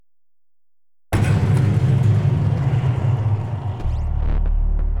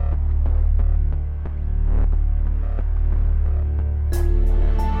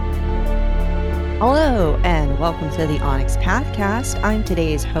Hello, and welcome to the Onyx Pathcast. I'm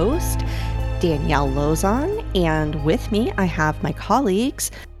today's host, Danielle Lozon, and with me I have my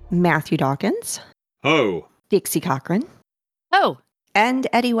colleagues, Matthew Dawkins. Ho. Dixie Cochran. Oh. And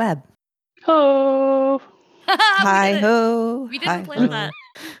Eddie Webb. Ho. Hi ho. We didn't plan that.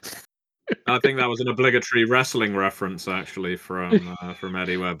 I think that was an obligatory wrestling reference, actually, from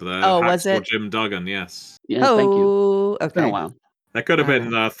Eddie Webb there. Oh, was it? Jim Duggan, yes. Yes, thank you. Okay. It's been a while. That could have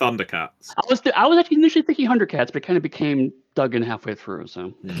been Thundercats. I was actually initially thinking Thundercats, but it kind of became Duggan halfway through.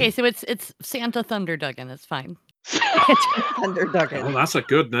 So Okay, so it's Santa Thunder Duggan. It's fine. Thunder Duggan. Oh, that's a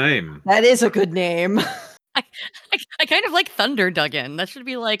good name. That is a good name. I kind of like Thunder Duggan. That should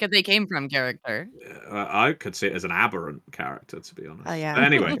be like a They Came From character. I could see it as an aberrant character, to be honest. Oh, yeah. But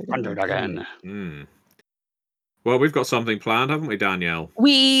anyway. Thunder Duggan. Well, we've got something planned, haven't we, Danielle?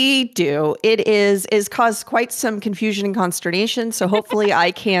 We do. It is caused quite some confusion and consternation, so hopefully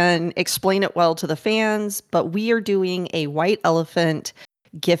I can explain it well to the fans. But we are doing a white elephant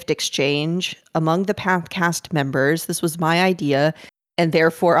gift exchange among the Pathcast members. This was my idea, and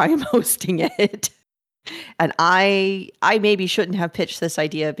therefore I am hosting it. And I maybe shouldn't have pitched this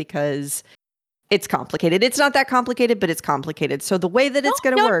idea because it's complicated. It's not that complicated, but it's complicated. So the way that it's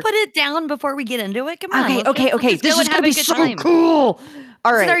going to work. Don't put it down before we get into it. Come on. Okay. This is going to be so cool.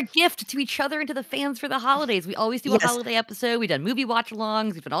 All right. This is our gift to each other and to the fans for the holidays. We always do a holiday episode. We've done movie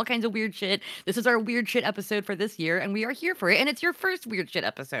watch-alongs. We've done all kinds of weird shit. This is our weird shit episode for this year, and we are here for it. And it's your first weird shit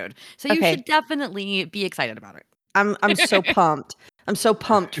episode, so you should definitely be excited about it. I'm so pumped. I'm so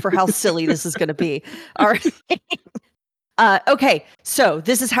pumped for how silly this is going to be. All right. Okay. So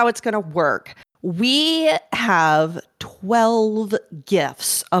this is how it's going to work. We have 12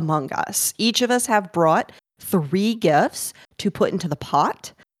 gifts among us. Each of us have brought 3 gifts to put into the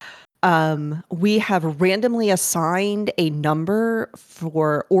pot. We have randomly assigned a number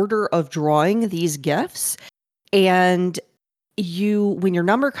for order of drawing these gifts. And when your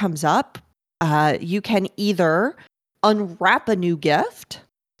number comes up, you can either unwrap a new gift,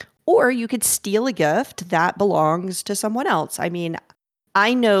 or you could steal a gift that belongs to someone else. I mean,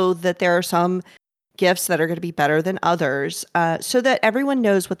 I know that there are some gifts that are going to be better than others. So that everyone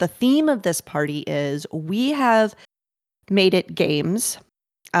knows what the theme of this party is, we have made it games,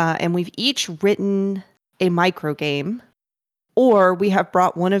 and we've each written a micro game, or we have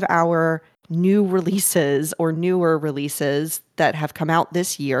brought one of our new releases or newer releases that have come out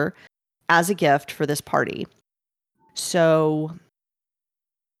this year as a gift for this party. So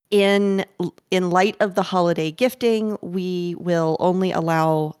in light of the holiday gifting, we will only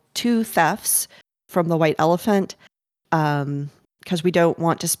allow 2 thefts from the white elephant, because we don't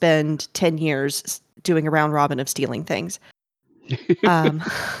want to spend 10 years doing a round robin of stealing things.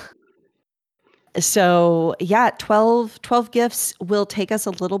 So yeah, 12 gifts will take us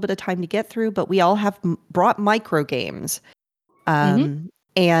a little bit of time to get through, but we all have brought micro games.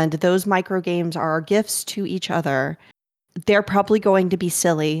 And those micro games are our gifts to each other. They're probably going to be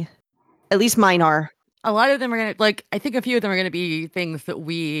silly. At least mine are. A lot of them are going to, I think a few of them are going to be things that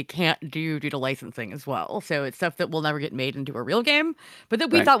we can't do due to licensing as well. So it's stuff that will never get made into a real game, but that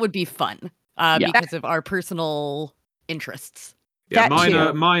we thought would be fun because of our personal interests. Yeah,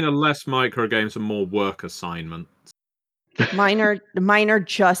 mine are less micro games and more work assignments. Mine are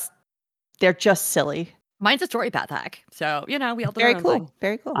just, they're just silly. Mine's a story path hack. So, we all do Very our own cool. thing.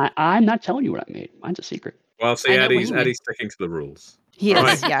 Very cool. I'm not telling you what I made. Mine's a secret. Well, see, Eddie's sticking to the rules. He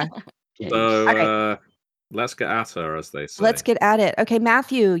is, yeah. So, let's get at her, as they say. Let's get at it. Okay,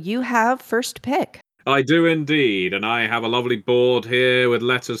 Matthew, you have first pick. I do indeed, and I have a lovely board here with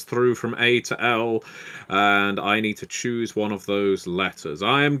letters through from A to L, and I need to choose one of those letters.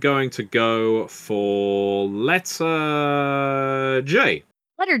 I am going to go for letter J.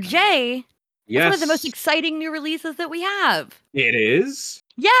 Letter J? Yes. That's one of the most exciting new releases that we have. It is?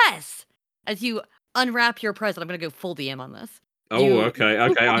 Yes! As you unwrap your present, I'm going to go full DM on this. Okay.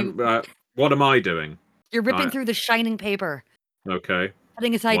 What am I doing? You're ripping through the shining paper. Okay.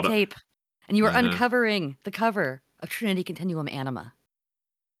 Putting aside tape. And you are uncovering the cover of Trinity Continuum Anima.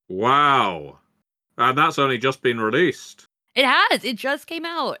 Wow. And that's only just been released. It has. It just came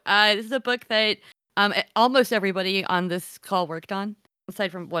out. This is a book that almost everybody on this call worked on,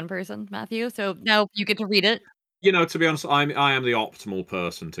 aside from one person, Matthew. So now you get to read it. To be honest, I am the optimal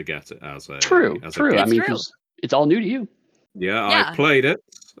person to get it as a... True. I mean, it's all new to you. Yeah, I played it.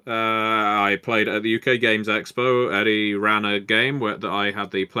 I played it at the UK Games Expo. Eddie ran a game that I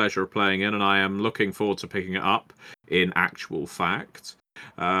had the pleasure of playing in, and I am looking forward to picking it up in actual fact.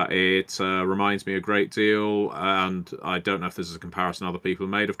 It reminds me a great deal, and I don't know if this is a comparison other people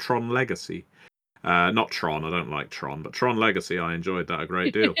made, of Tron Legacy. Not Tron, I don't like Tron, but Tron Legacy, I enjoyed that a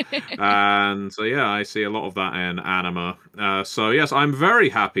great deal. And so, yeah, I see a lot of that in Anima. So, yes, I'm very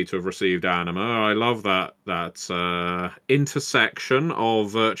happy to have received Anima. I love that intersection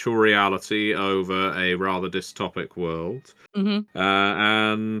of virtual reality over a rather dystopic world.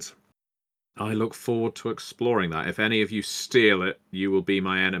 And I look forward to exploring that. If any of you steal it, you will be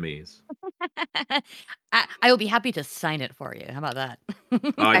my enemies. I will be happy to sign it for you. How about that?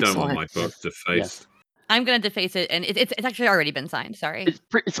 I don't want Excellent. my book Yes. defaced. Yes. I'm gonna deface it, and it's actually already been signed. Sorry.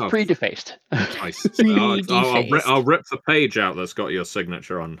 It's Oh, pre-defaced. Nice. Pre-defaced. I'll rip the page out that's got your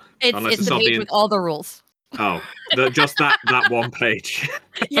signature on. Unless It's it's the on page the with all the rules. just that one page.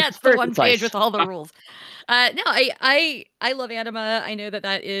 Yeah, it's the Very one concise. page with all the rules. No, I love Anima. I know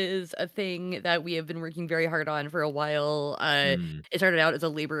that is a thing that we have been working very hard on for a while. It started out as a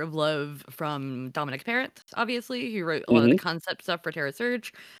labor of love from Dominic's parents, obviously, who wrote a lot of the concept stuff for Terra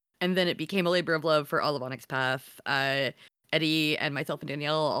Surge, and then it became a labor of love for all of Onyx Path. Eddie and myself and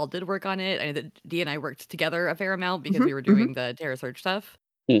Danielle all did work on it. I know that Dee and I worked together a fair amount because we were doing the Terra Surge stuff,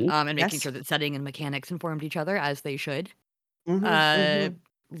 and making sure that setting and mechanics informed each other as they should. And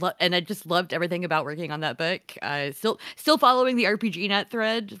I just loved everything about working on that book. Still following the RPG Net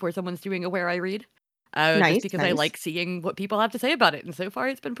thread where someone's doing a Where I Read. Just because I like seeing what people have to say about it. And so far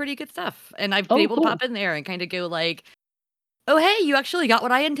it's been pretty good stuff. And I've been able to pop in there and kind of go like, oh, hey, you actually got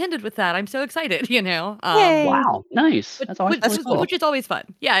what I intended with that. I'm so excited, Yay. Wow, nice. That's always cool. Which is always fun.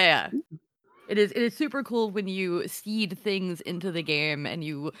 Yeah. It is super cool when you seed things into the game and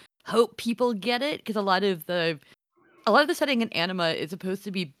you hope people get it, because a lot of the setting in Anima is supposed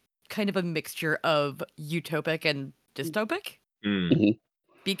to be kind of a mixture of utopic and dystopic.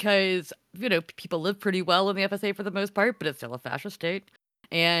 Because, people live pretty well in the FSA for the most part, but it's still a fascist state.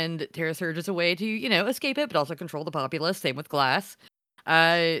 And Terra Surge is a way to, escape it, but also control the populace. Same with Glass.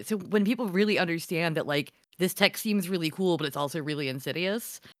 So when people really understand that, like, this tech seems really cool, but it's also really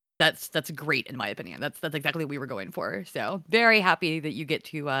insidious, that's great in my opinion. That's exactly what we were going for. So very happy that you get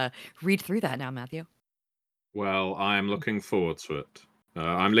to read through that now, Matthew. Well, I'm looking forward to it.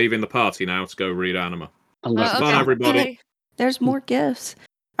 I'm leaving the party now to go read Anima. Fun, everybody. Okay. There's more gifts.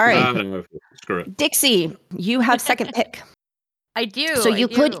 All right. No, screw it. Dixie, you have second pick. I do. So you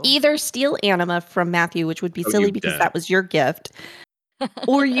could either steal Anima from Matthew, which would be silly because that was your gift,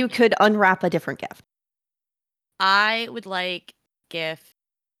 or you could unwrap a different gift. I would like gift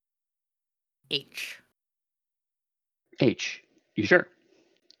H. H. You sure?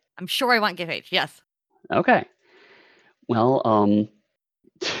 I'm sure I want gift H. Yes. Okay. Well,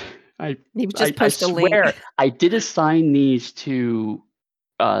 I swear I did assign these to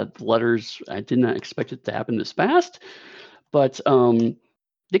letters. I did not expect it to happen this fast, but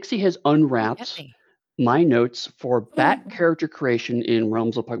Dixie has unwrapped my notes for Bat character creation in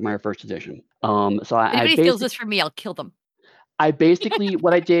Realms of Pugmire First Edition. So if anybody steals this from me, I'll kill them. I basically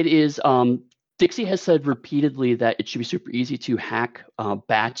what I did is Dixie has said repeatedly that it should be super easy to hack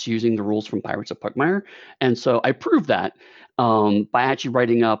bats using the rules from Pirates of Pugmire, and so I proved that by actually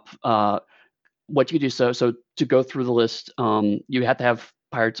writing up what you do. So to go through the list, you have to have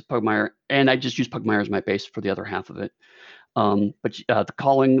Pirates of Pugmire, and I just use Pugmire as my base for the other half of it. But the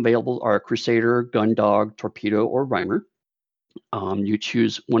calling available are Crusader, Gundog, Torpedo, or Rhymer. You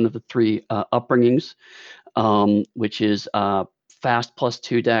choose one of the three upbringings, which is Fast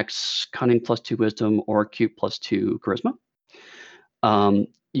 +2 Dex, Cunning +2 Wisdom, or Cute +2 Charisma.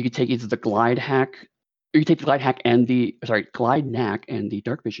 You could take either the Glide Hack, or you take the Glide Hack and Glide Knack and the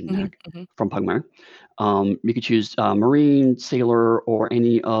Dark Vision Knack from Pugmire. You could choose Marine, Sailor, or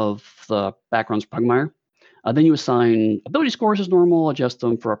any of the backgrounds from Pugmire. Then you assign ability scores as normal, adjust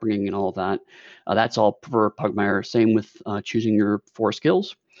them for upbringing and all of that. That's all per Pugmire. Same with choosing your 4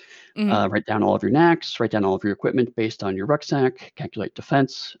 skills. Write down all of your knacks, write down all of your equipment based on your rucksack, calculate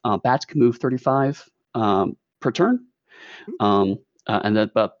defense. Bats can move 35 per turn, and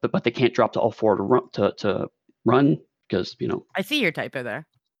then but they can't drop to all 4 to run because I see your typo there.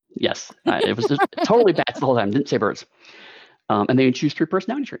 Yes, it was just totally bats the whole time. Didn't say birds. And then you choose 3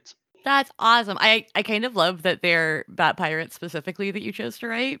 personality traits. That's awesome. I kind of love that they're Bat Pirates specifically that you chose to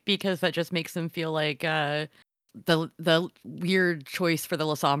write, because that just makes them feel like the weird choice for the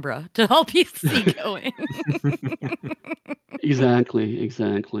La Sombra to help you see going.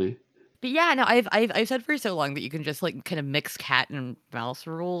 Exactly. But yeah, no, I've said for so long that you can just like kind of mix cat and mouse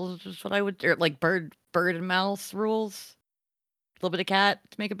rules, is what I would, or like bird and mouse rules. A little bit of cat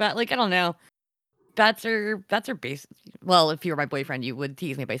to make a bat. Like, I don't know. Bats are basic. Well, if you were my boyfriend, you would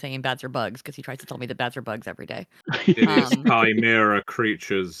tease me by saying bats are bugs, because he tries to tell me that bats are bugs every day. It is chimera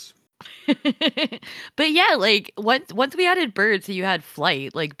creatures. But yeah, like once we added birds, so you had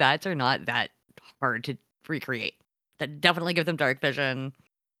flight. Like, bats are not that hard to recreate. That definitely gives them dark vision.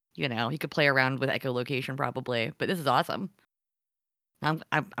 You know, you could play around with echolocation probably, but this is awesome. I'm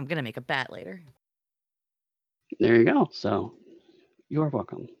gonna make a bet later. There you go. So you are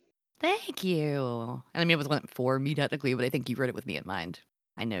welcome. Thank you. And I mean, it wasn't for me technically, but I think you wrote it with me in mind.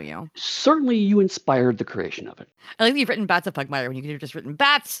 I know you. Certainly, you inspired the creation of it. I like that you've written Bats of Pugmire when you could have just written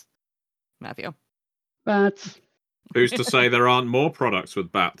Bats, Matthew. Bats. Who's to say there aren't more products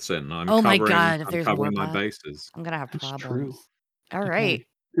with bats in? I'm Oh my covering, god, if I'm there's more covering my bats, bases. I'm gonna have That's problems. true. All Okay. right.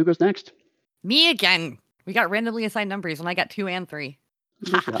 Who goes next? Me again. We got randomly assigned numbers, and I got 2 and 3.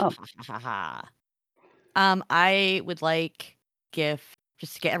 Good job. I would like gift,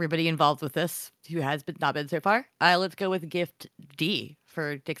 just to get everybody involved with this who has not been so far. Let's go with gift D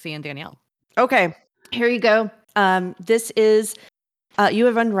for Dixie and Danielle. Okay, here you go. This is you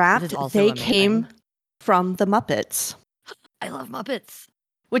have unwrapped. This is also They amazing. came from the Muppets, I love Muppets.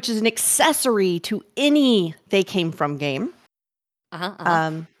 which is an accessory to any They Came From game.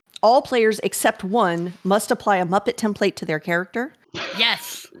 All players except one must apply a Muppet template to their character.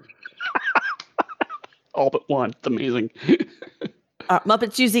 Yes. All but one. It's amazing.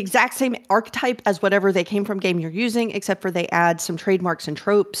 Muppets use the exact same archetype as whatever They Came From game you're using, except for they add some trademarks and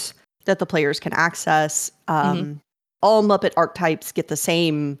tropes that the players can access. All Muppet archetypes get the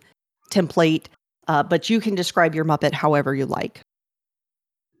same template, but you can describe your Muppet however you like.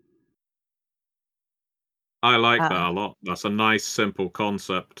 I like that a lot. That's a nice, simple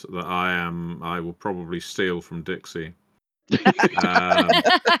concept that I will probably steal from Dixie. You got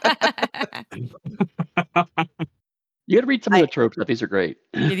to read some of the tropes. These are great.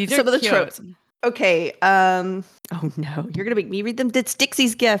 Yeah, these are some of the cute. tropes. Okay. Oh no, you're gonna make me read them. It's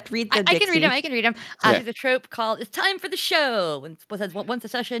Dixie's gift. Read them. I can read them. I can read them. Okay. There's a trope called "It's time for the show." When it says once a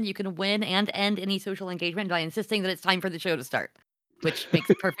session, you can win and end any social engagement by insisting that it's time for the show to start, which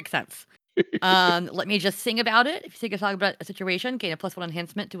makes perfect sense. Let me just sing about it. If you sing a song about a situation, gain a +1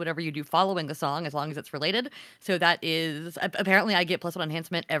 enhancement to whatever you do following the song, as long as it's related. So that is apparently I get +1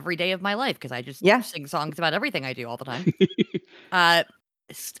 enhancement every day of my life because I just sing songs about everything I do all the time.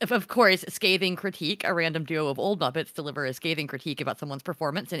 Of course, scathing critique. A random duo of old Muppets deliver a scathing critique about someone's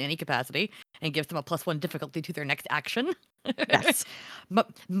performance in any capacity and gives them a +1 difficulty to their next action. Yes.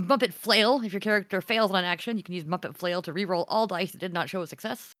 Muppet Flail. If your character fails on an action, you can use Muppet Flail to reroll all dice that did not show a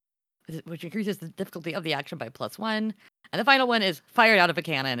success, which increases the difficulty of the action by +1. And the final one is fired out of a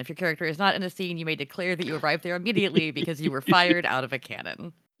cannon. If your character is not in a scene, you may declare that you arrived there immediately because you were fired out of a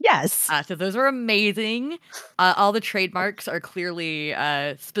cannon. Yes. So those are amazing. All the trademarks are clearly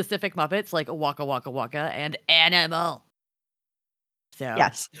specific Muppets, like Waka Waka Waka and Animal. So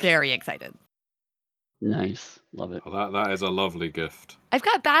yes, very excited. Nice. Love it. Well, that is a lovely gift. I've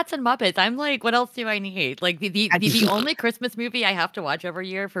got Bats and Muppets. I'm like, what else do I need? Like the only Christmas movie I have to watch every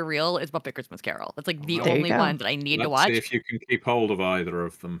year for real is Muppet Christmas Carol. That's like the only one that I need to watch. See if you can keep hold of either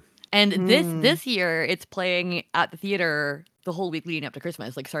of them. And this year, it's playing at the theater the whole week leading up to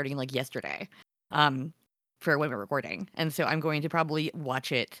Christmas, like starting like yesterday, for when we're recording. And so I'm going to probably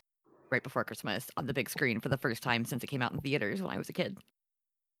watch it right before Christmas on the big screen for the first time since it came out in theaters when I was a kid.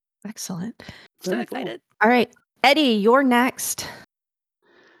 Excellent. So excited. All right, Eddie, you're next.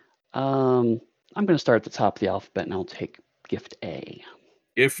 I'm going to start at the top of the alphabet and I'll take gift A.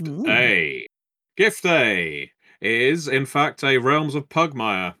 Gift A. Gift A is, in fact, a Realms of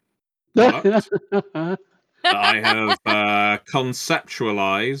Pugmire product that I have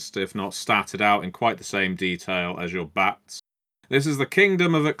conceptualized, if not statted out in quite the same detail as your bats. This is the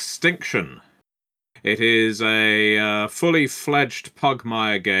Kingdom of Extinction. It is a fully fledged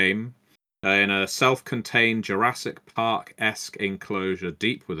Pugmire game in a self-contained Jurassic Park-esque enclosure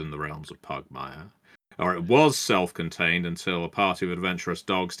deep within the realms of Pugmire. Or it was self-contained until a party of adventurous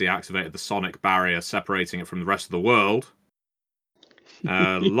dogs deactivated the sonic barrier separating it from the rest of the world.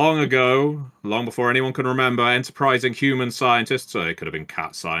 Long ago, long before anyone can remember, enterprising human scientists, so it could have been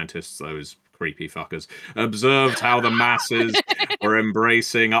cat scientists, those creepy fuckers, observed how the masses were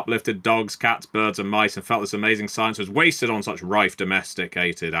embracing uplifted dogs, cats, birds, and mice, and felt this amazing science was wasted on such rife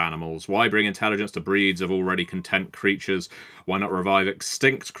domesticated animals. Why bring intelligence to breeds of already content creatures? Why not revive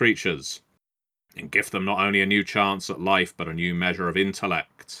extinct creatures and gift them not only a new chance at life, but a new measure of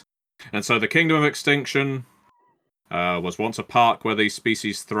intellect? And so the Kingdom of Extinction was once a park where these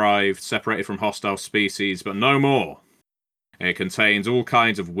species thrived, separated from hostile species, but no more. It contains all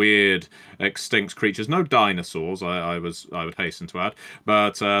kinds of weird, extinct creatures. No dinosaurs, I would hasten to add,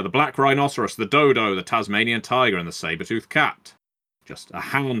 but the black rhinoceros, the dodo, the Tasmanian tiger, and the saber-toothed cat. Just a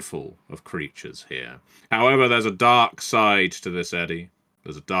handful of creatures here. However, there's a dark side to this, Eddie.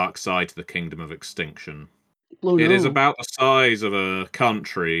 There's a dark side to the Kingdom of Extinction. Oh, It is no. about the size of a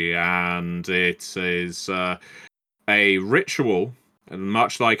country, and it is a ritual, and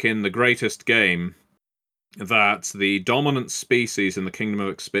much like in the greatest game, that the dominant species in the Kingdom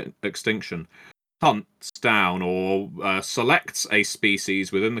of Extinction hunts down or selects a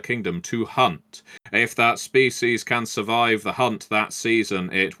species within the kingdom to hunt. If that species can survive the hunt that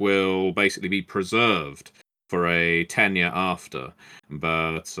season, it will basically be preserved for a tenure after.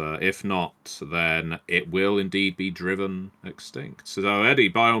 But if not, then it will indeed be driven extinct. So, Eddie,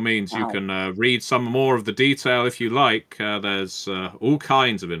 by all means, you can read some more of the detail if you like. There's all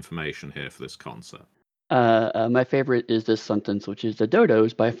kinds of information here for this concept. My favorite is this sentence, which is the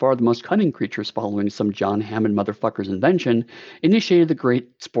dodos, by far the most cunning creatures following some John Hammond motherfucker's invention, initiated the great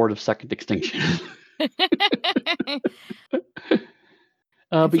sport of second extinction.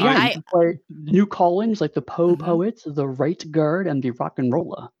 But yeah, you can play new callings like the Poe Poets, the Right Guard, and the Rock and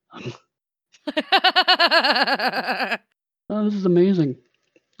Rolla. Oh, this is amazing.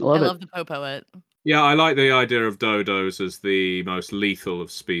 I love the Poe Poet. Yeah, I like the idea of dodos as the most lethal of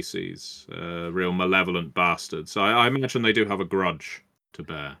species, real malevolent bastards. I imagine they do have a grudge to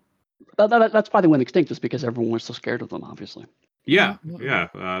bear. That's why they went extinct, is because everyone was so scared of them, obviously. Yeah.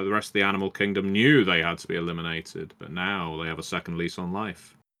 The rest of the animal kingdom knew they had to be eliminated, but now they have a second lease on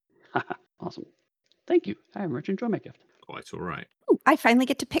life. Awesome. Thank you. I very much enjoy my gift. Quite all right. Ooh, I finally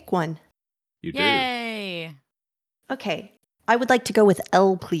get to pick one. You do. Yay! Okay. I would like to go with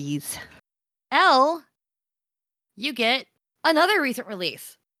L, please. L, you get another recent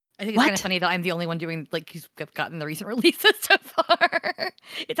release. I think it's What? kind of funny that I'm the only one doing, like, who's gotten the recent releases so far.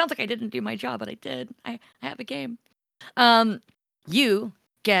 It sounds like I didn't do my job, but I did. I have a game. You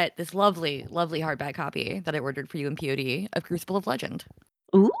get this lovely, lovely hardback copy that I ordered for you in POD of Crucible of Legend.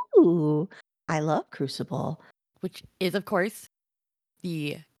 Ooh, I love Crucible. Which is, of course,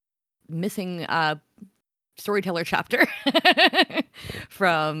 the missing storyteller chapter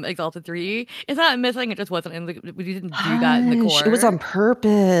from Exalted 3. It's not missing, it just wasn't in the... We didn't do that in the core. It was on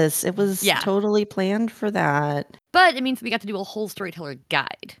purpose. It was Yeah. totally planned for that. But it means we got to do a whole storyteller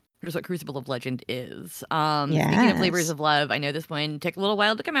guide, which is what Crucible of Legend is. Speaking of Flavors of Love, I know this one took a little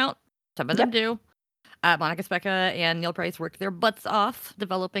while to come out. Some of them do. Monica Specca and Neil Price worked their butts off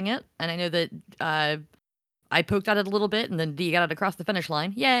developing it. And I know that I poked at it a little bit, and then Dee got it across the finish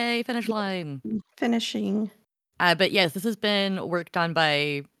line. Yay, finish line. Finishing. But yes, this has been worked on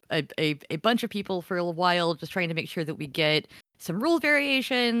by a bunch of people for a while, just trying to make sure that we get some rule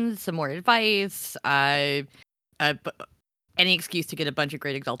variations, some more advice. Any excuse to get a bunch of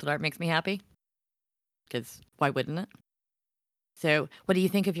great Exalted art makes me happy. Because why wouldn't it? So, what do you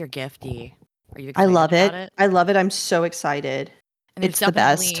think of your gift, Dee? Are you excited about it? I love it. I'm so excited. And it's the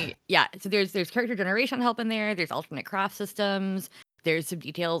best. Yeah, so there's character generation help in there. There's alternate craft systems. There's some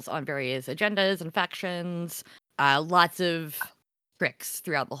details on various agendas and factions. Lots of tricks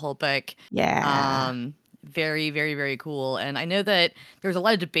throughout the whole book. Yeah. Very, very, very cool. And I know that there's a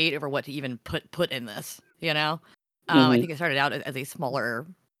lot of debate over what to even put in this, you know? I think it started out as a smaller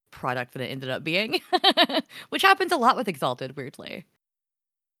product than it ended up being, which happens a lot with Exalted, weirdly.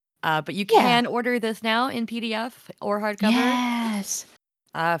 But you can order this now in PDF or hardcover. Yes.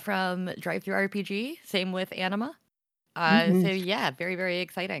 From Drive-Thru RPG. Same with Anima. So yeah, very, very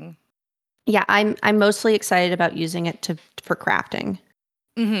exciting. Yeah, I'm mostly excited about using it for crafting.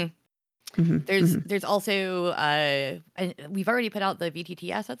 There's also and we've already put out the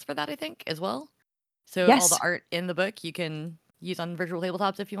VTT assets for that, I think, as well. So all the art in the book you can use on virtual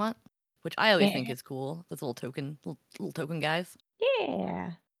tabletops if you want, which I always think is cool. Those little token guys.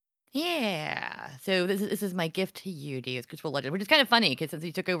 Yeah. So this is my gift to you, Dee. It's Crucible Legend, which is kind of funny because since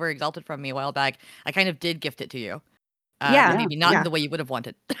you took over Exalted from me a while back, I kind of did gift it to you. Maybe not in the way you would have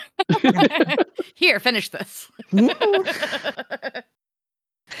wanted. Here, finish this.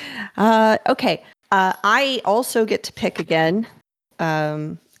 Okay. I also get to pick again.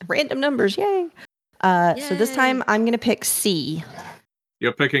 Random numbers, yay. So this time I'm going to pick C.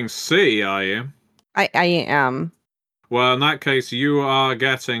 You're picking C, are you? I am. Well, in that case, you are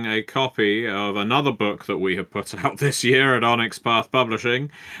getting a copy of another book that we have put out this year at Onyx Path Publishing.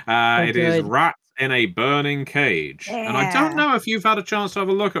 It is Rat in a Burning Cage. And I don't know if you've had a chance to have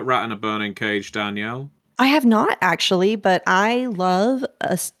a look at Rat in a Burning Cage, Danielle. I have not, actually, but I love...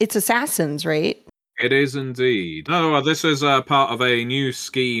 it's Assassins, right? It is indeed. No, this is part of a new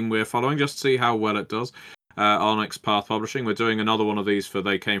scheme we're following, just to see how well it does. Onyx Path Publishing. We're doing another one of these for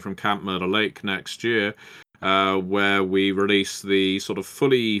They Came from Camp Murder Lake next year. where we release the sort of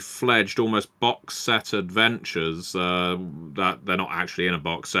fully fledged, almost box set adventures that they're not actually in a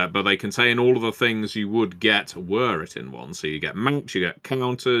box set, but they contain all of the things you would get were it in one. So you get maps, you get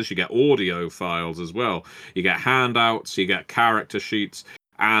counters, you get audio files as well, you get handouts, you get character sheets,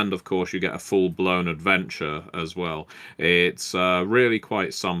 and of course you get a full-blown adventure as well. It's really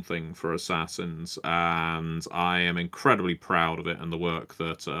quite something for Assassins, and I am incredibly proud of it and the work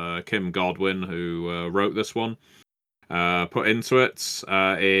that Kim Godwin, who wrote this one, put into it.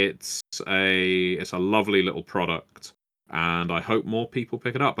 It's a lovely little product, and I hope more people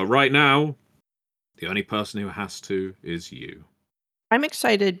pick it up. But right now, the only person who has to is you. I'm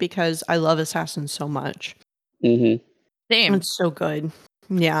excited because I love Assassins so much. Mm-hmm. Same. It's so good.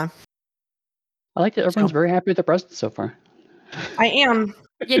 Yeah. I like that everyone's very happy with the presents so far. I am.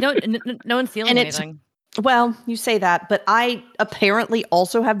 Yeah, no one's stealing anything. Well, you say that, but I apparently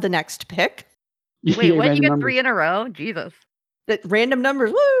also have the next pick. Wait, what? You got 3 in a row? Jesus. Random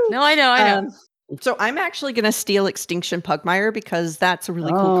numbers. Woo! No, I know. So I'm actually going to steal Extinction Pugmire because that's a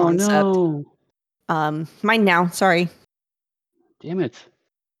really cool concept. No. Mine now. Sorry. Damn it.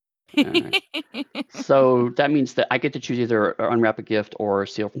 Right. So that means that I get to choose either unwrap a gift or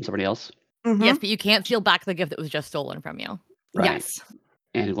steal from somebody else? Mm-hmm. Yes, but you can't steal back the gift that was just stolen from you. Right. Yes.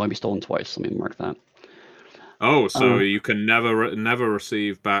 And it'll only be stolen twice. Let me mark that. Oh, so you can never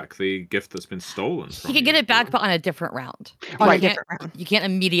receive back the gift that's been stolen from you. You can get it back, but on a different round. You can't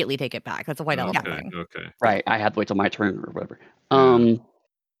immediately take it back. That's a white elephant thing. Okay. Right. I have to wait till my turn or whatever. Well, I'm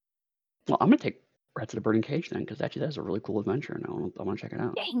going to take Rats of the Burning Cage then, because actually that's a really cool adventure, and I want to check it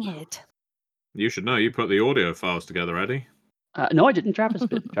out. Dang it. You should know. You put the audio files together, Eddie. No, I didn't. Travis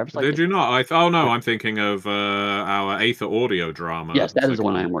did. Travis Did you not? I'm thinking of our Aether audio drama. Yes, that is the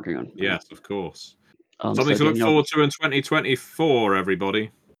one I am working on. Yes, of course. so Something to look forward to in 2024, everybody.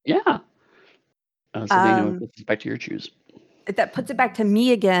 Yeah. So Daniel, it's back to your choose. That puts it back to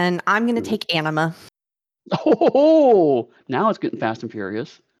me again. I'm going to take Anima. Oh, now it's getting fast and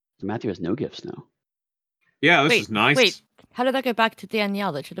furious. So Matthew has no gifts now. Yeah, this is nice. Wait, how did that get back to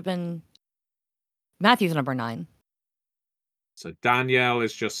Danielle? That should have been Matthew's number 9. So Danielle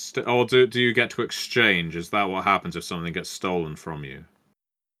is just... Or do you get to exchange? Is that what happens if something gets stolen from you?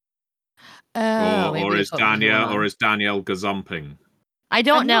 Or is Danielle gazumping? I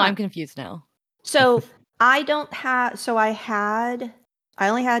don't know. I'm confused now. So I don't have... So I had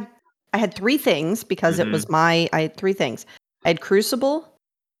 3 things because it was I had 3 things. I had Crucible,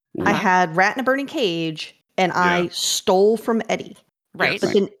 I had Rat in a Burning Cage, and I stole from Eddie. Right.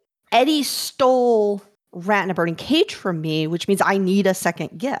 But then Eddie stole Rat in a Burning Cage from me, which means I need a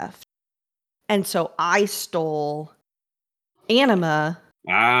second gift. And so I stole Anima.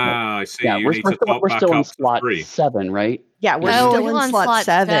 I see. Yeah, we're still in slot 7, right? Yeah, we're still in slot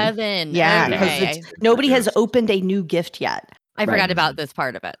 7. Yeah, because nobody has opened a new gift yet. I forgot about this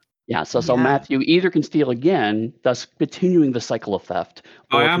part of it. Yeah, so Matthew either can steal again, thus continuing the cycle of theft.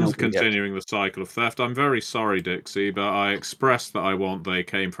 I am continuing the cycle of theft. I'm very sorry, Dixie, but I expressed that I want They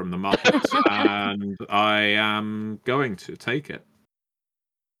Came from the Muppets, and I am going to take it.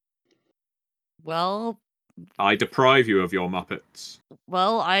 Well... I deprive you of your Muppets.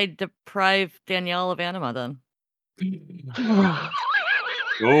 Well, I deprive Danielle of Anima, then.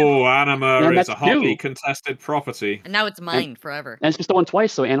 Oh, Anima is a hotly contested property. And now it's mine forever. And it's been stolen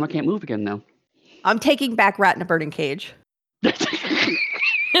twice, so Anima can't move again now. I'm taking back Rat in a Burning Cage.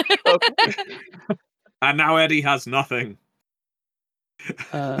 And now Eddie has nothing.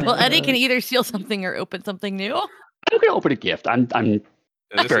 Well, Eddie can either steal something or open something new. I'm going to open a gift.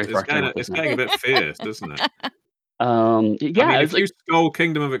 It's getting a bit fierce, isn't it? Yeah. I mean, if you stole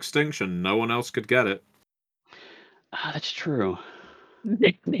Kingdom of Extinction, no one else could get it. That's true.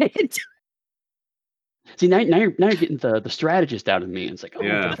 See, now you're getting the strategist out of me. It's like,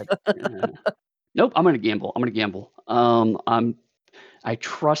 nope, I'm gonna gamble. I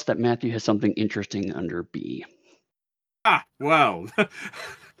trust that Matthew has something interesting under B. Well.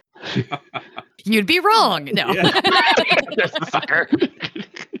 You'd be wrong. No. Sucker.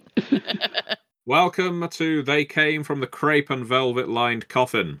 Welcome to They Came from the Crepe and Velvet Lined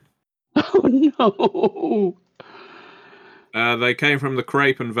Coffin. Oh no. They Came from the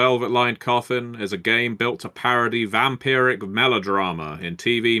Crepe and Velvet Lined Coffin is a game built to parody vampiric melodrama in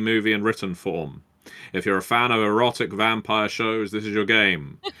TV, movie, and written form. If you're a fan of erotic vampire shows, this is your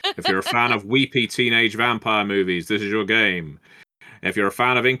game. If you're a fan of weepy teenage vampire movies, this is your game. If you're a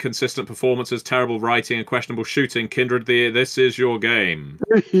fan of inconsistent performances, terrible writing, and questionable shooting, Kindred, this is your game.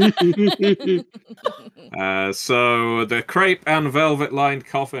 So the Crepe and Velvet Lined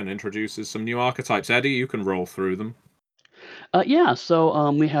Coffin introduces some new archetypes. Eddie, you can roll through them.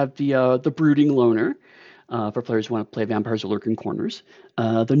 So we have the brooding loner. for players who want to play vampires or lurking corners.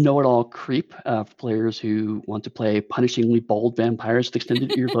 The know-it-all creep for players who want to play punishingly bold vampires with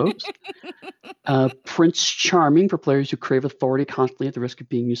extended earlobes. Prince Charming for players who crave authority constantly at the risk of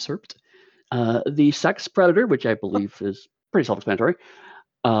being usurped. The Sex Predator, which I believe is pretty self-explanatory.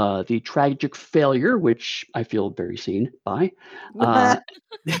 The Tragic Failure, which I feel very seen by.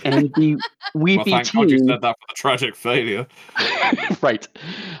 And the Well, Weepy thank God you Teen. said that for the Tragic Failure. Right.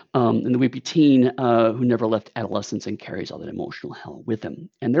 And the Weepy Teen who never left adolescence and carries all that emotional hell with him.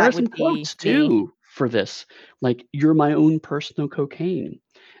 And there That are some would be quotes, me. too, for this. Like, "You're my own personal cocaine."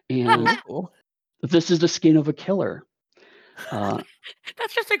 And Ooh. "This is the skin of a killer."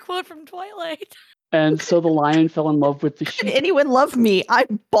 That's just a quote from Twilight. And "So the lion fell in love with the Could sheep." anyone love me?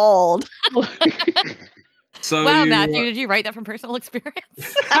 I'm bald. So Wow, you, Matthew, did you write that from personal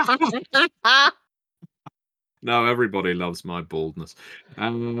experience? No, everybody loves my baldness.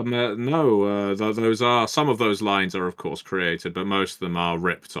 No, those are some of those lines are of course created, but most of them are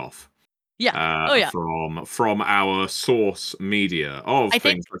ripped off. Yeah. Oh, yeah. From our source media of I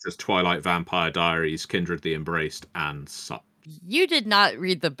things think such as Twilight, Vampire Diaries, Kindred the Embraced, and such. you did not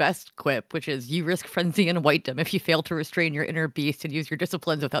read the best quip, which is you risk frenzy and whitedom if you fail to restrain your inner beast and use your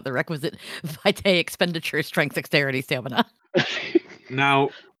disciplines without the requisite vitae, expenditure, strength, dexterity, stamina. Now,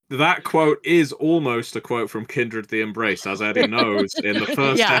 that quote is almost a quote from Kindred the Embraced, as Eddie knows. In the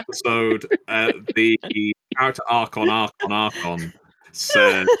first Yeah. episode, the character Archon basically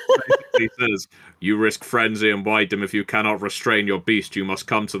says, "You risk frenzy and whitedom if you cannot restrain your beast. You must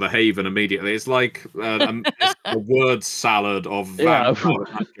come to the haven immediately." It's like it's a word salad of Yeah.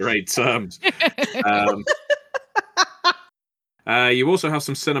 vampire masquerade terms. You also have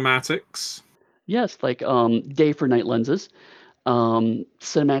some cinematics. Yes, like day for night lenses,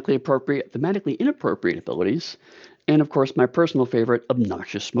 cinematically appropriate, thematically inappropriate abilities, and of course, my personal favorite,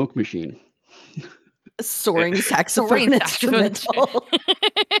 obnoxious smoke machine. Soaring saxophone Soaring saxophone. instrumental.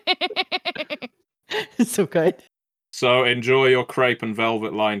 So good. So enjoy your crepe and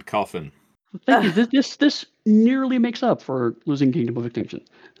velvet lined coffin. Thank you. This nearly makes up for losing Kingdom of Extinction.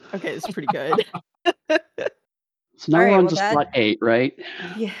 Okay, it's pretty good. So now All we're right, on well, to slot 8, right?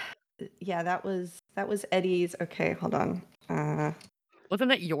 Yeah, that was Eddie's. Okay, hold on.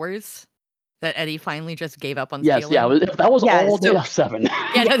 Wasn't it yours that Eddie finally just gave up on Yes, stealing? that was Yeah, all so- day 7.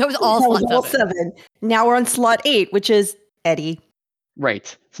 Yeah, no, that was all That was slot all 7. 7. Now we're on slot 8, which is Eddie.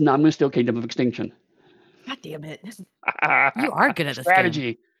 Right. So now I'm going to steal Kingdom of Extinction. God damn it. You are good at this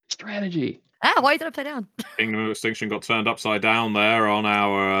Strategy. Strategy. Ah, why is it upside down? Kingdom of Extinction got turned upside down there on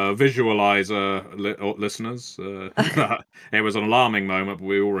our visualizer listeners. It was an alarming moment, but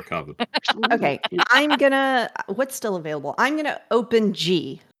we all recovered. Okay, what's still available? I'm gonna open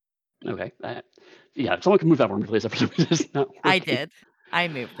G. Okay. Yeah, someone can move that one, please. It's not I working. did. I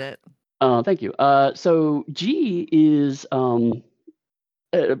moved it. Thank you. So G is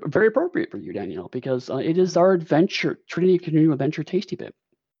very appropriate for you, Danielle, because it is our Trinity Continuum Adventure Tasty Bit.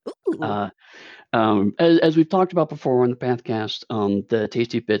 Ooh. As we've talked about before on the Pathcast, the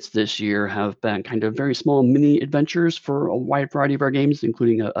Tasty Bits this year have been kind of very small mini adventures for a wide variety of our games,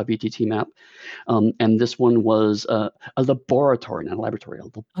 including a BTT map. And this one was a laboratory, not a laboratory, a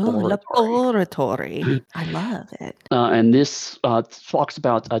Laboratory. I love it. And this talks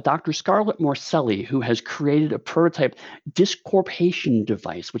about Dr. Scarlett Morcelli, who has created a prototype discorpation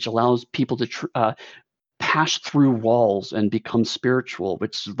device, which allows people to pass through walls and become spiritual,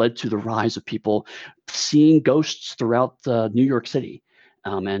 which led to the rise of people seeing ghosts throughout New York City.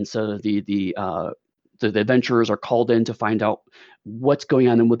 And so the adventurers are called in to find out what's going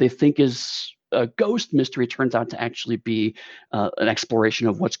on, and what they think is a ghost mystery turns out to actually be an exploration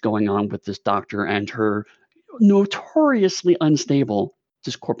of what's going on with this doctor and her notoriously unstable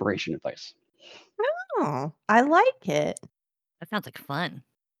discorporation device. Oh, I like it. That sounds like fun.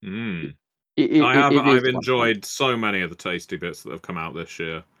 Mm. It is I've a lot of fun. enjoyed so many of the tasty bits that have come out this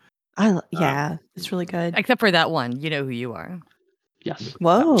year. Yeah, it's really good. Except for that one. You know who you are. Yes.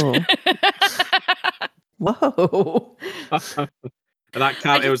 Whoa. Whoa.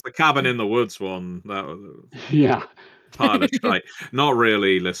 It was the cabin in the woods one. That was Yeah. pile of shite. Not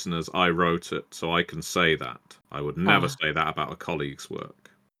really, listeners. I wrote it, so I can say that. I would never say that about a colleague's work.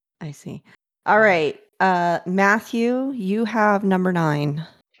 I see. All right. Matthew, you have number 9.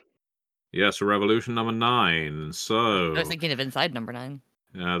 Yes, Revolution number 9. So I was thinking of Inside number 9.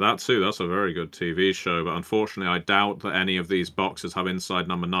 Yeah, that too. That's a very good TV show, but unfortunately, I doubt that any of these boxes have Inside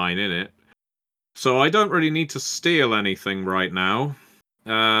number 9 in it. So I don't really need to steal anything right now.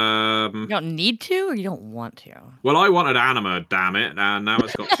 You don't need to, or you don't want to? Well, I wanted anima, damn it, and now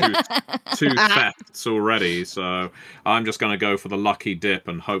it's got two thefts already, so I'm just going to go for the lucky dip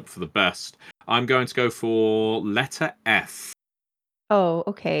and hope for the best. I'm going to go for letter F. Oh,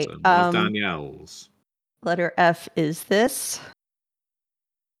 okay. So one of Danielle's. Letter F is this.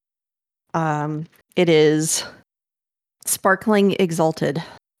 It is Sparkling Exalted.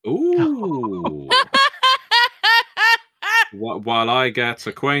 Ooh. While I get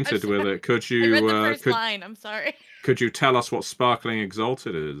acquainted with it, could you I read the first line. I'm sorry. Could you tell us what Sparkling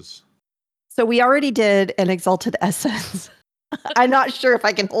Exalted is? So we already did an Exalted Essence. I'm not sure if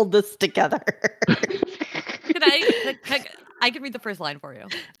I can hold this together. I can read the first line for you.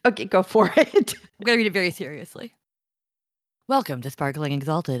 Okay, go for it. I'm going to read it very seriously. Welcome to Sparkling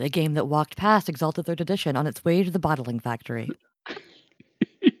Exalted, a game that walked past Exalted 3rd Edition on its way to the bottling factory.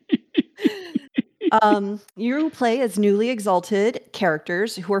 You play as newly exalted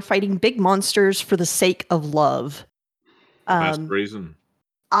characters who are fighting big monsters for the sake of love. Best reason.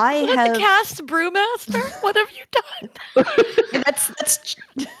 I have the cast brewmaster. What have you done? that's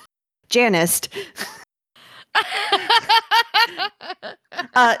Janice.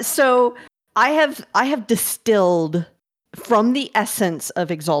 So I have distilled from the essence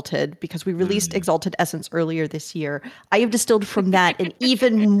of Exalted, because we released Exalted Essence earlier this year. I have distilled from that an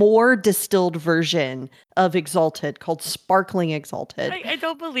even more distilled version of Exalted called Sparkling Exalted. I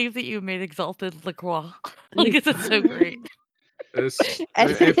don't believe that you made Exalted LaCroix. It's so great.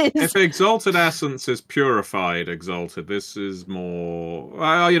 If Exalted Essence is purified Exalted, this is more...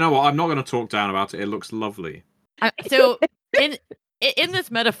 you know what? I'm not going to talk down about it. It looks lovely. So, in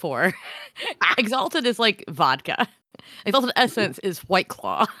this metaphor, Exalted is like vodka. Exalted Essence is White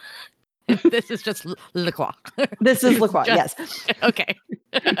Claw. This is just LaCroix. This is LaCroix, yes. Okay.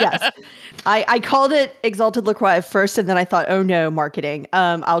 Yes. I called it Exalted LaCroix at first, and then I thought, oh no, marketing.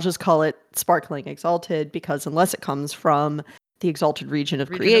 I'll just call it Sparkling Exalted, because unless it comes from the Exalted region of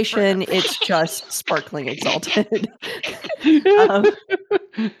creation, it's just Sparkling Exalted.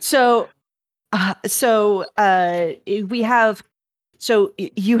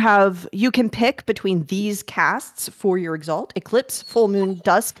 You can pick between these casts for your Exalt: Eclipse, Full Moon,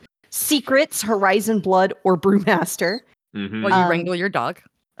 Dusk, Secrets, Horizon Blood, or Brewmaster. Mm-hmm. Well, you wrangle your dog.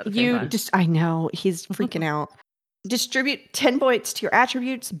 I know, he's freaking out. Distribute 10 points to your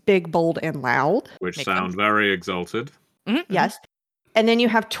attributes, big, bold, and loud. Which sound very exalted. Mm-hmm. Yes. And then you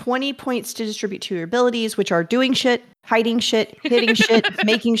have 20 points to distribute to your abilities, which are doing shit, hiding shit, hitting shit,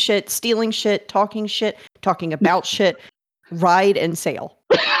 making shit, stealing shit, talking about shit, ride, and sail.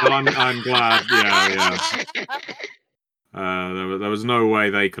 Well, I'm glad. Yeah. There was no way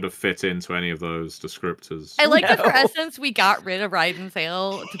they could have fit into any of those descriptors. I like that for Essence, we got rid of Ride and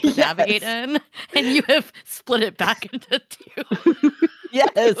Sail to put Navigate in, and you have split it back into two.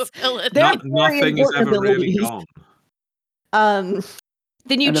 Yes. Nothing is ever really gone.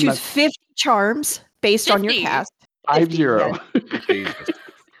 Then you choose 50 charms based on your cast. 50. Jesus.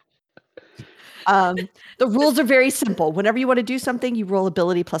 The rules are very simple. Whenever you want to do something, you roll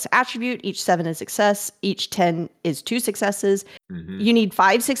ability plus attribute. Each 7 is success. Each 10 is 2 successes. Mm-hmm. You need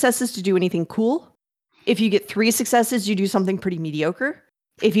 5 successes to do anything cool. If you get 3 successes, you do something pretty mediocre.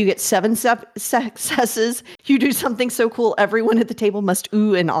 If you get 7 successes, you do something so cool everyone at the table must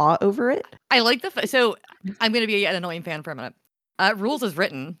ooh and ah over it. I like so I'm going to be an annoying fan for a minute. Rules is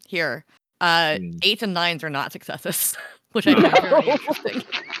written here. 8s and 9s are not successes, which I think is very interesting.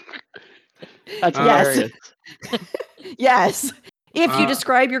 That's hilarious. Yes. If you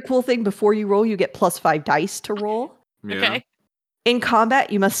describe your cool thing before you roll, you get +5 dice to roll. Yeah. Okay. In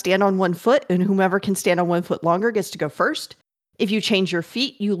combat, you must stand on 1 foot, and whomever can stand on 1 foot longer gets to go first. If you change your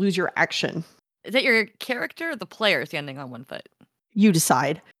feet, you lose your action. Is that your character or the player standing on 1 foot? You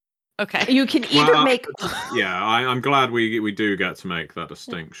decide. Okay. You can either make... Yeah, I'm glad we do get to make that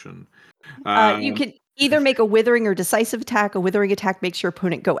distinction. You can either make a withering or decisive attack. A withering attack makes your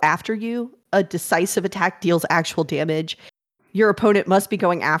opponent go after you. A decisive attack deals actual damage. Your opponent must be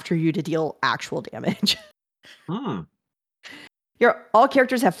going after you to deal actual damage. All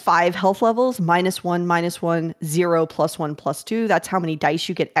characters have 5 health levels: -1, -1, 0, +1, +2. That's how many dice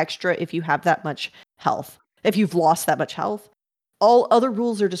you get extra if you have that much health. If you've lost that much health. All other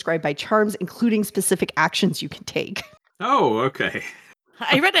rules are described by charms, including specific actions you can take. Oh, okay.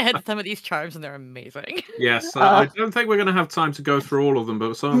 I read ahead of some of these charms and they're amazing. Yes, I don't think we're going to have time to go through all of them,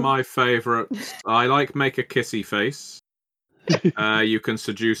 but some of my favorites, I like make a kissy face. You can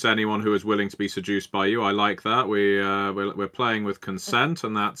seduce anyone who is willing to be seduced by you. I like that. We're playing with consent,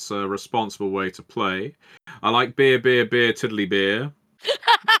 and that's a responsible way to play. I like beer, tiddly beer.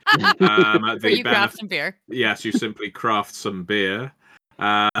 Where you craft some beer. Yes, you simply craft some beer.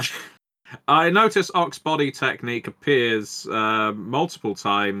 I notice Ox Body Technique appears multiple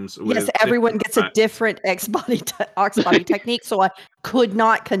times. Yes, everyone gets a different Ox Body Technique, so I could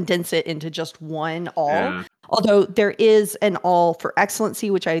not condense it into just one all. Yeah. Although there is an all for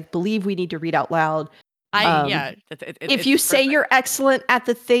excellency, which I believe we need to read out loud. If you say you're excellent at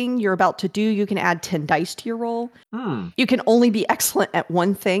the thing you're about to do, you can add 10 dice to your roll. You can only be excellent at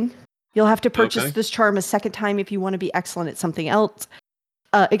one thing. You'll have to purchase this charm a second time if you want to be excellent at something else.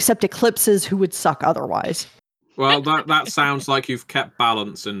 Except eclipses, who would suck otherwise. Well, that sounds like you've kept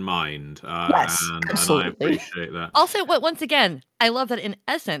balance in mind. Yes, absolutely. And I appreciate that. Also, once again, I love that in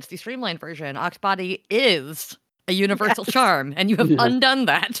essence, the streamlined version, Ox Body is a universal charm, and you have undone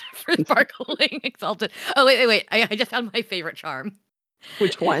that for Sparkling Exalted. Oh, wait. I just found my favorite charm.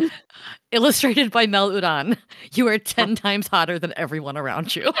 Which one? Illustrated by Mel Udan. You are 10 times hotter than everyone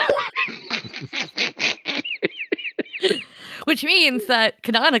around you. Which means that,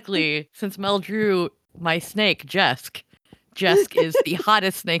 canonically, since Mel drew my snake, Jesk is the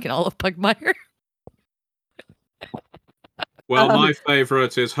hottest snake in all of Pugmire. Well, my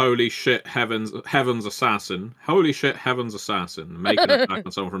favorite is Holy Shit Heaven's Assassin. Holy Shit Heaven's Assassin. Make an attack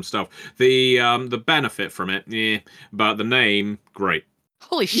on someone from stealth. The benefit from it, but the name, great.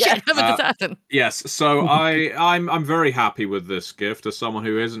 Holy shit, Heaven's Assassin. Yes, so I'm very happy with this gift. As someone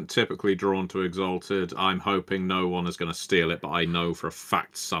who isn't typically drawn to Exalted, I'm hoping no one is going to steal it, but I know for a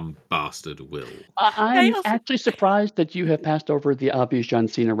fact some bastard will. I'm actually surprised that you have passed over the obvious John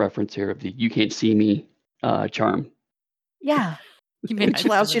Cena reference here of the "You Can't See Me" charm. Yeah, which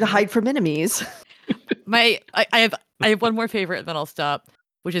allows you to hide from enemies. I have one more favorite, and then I'll stop.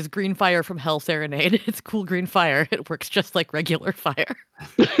 Which is Green Fire from Hell Serenade. It's cool green fire. It works just like regular fire.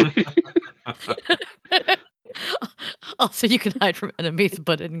 Also, you can hide from enemies,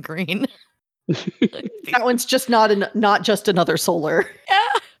 but in green. That one's just not just another solar.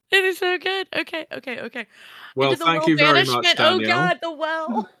 Yeah, it is so good. Okay. Well, thank you very much, Danielle. Oh God, the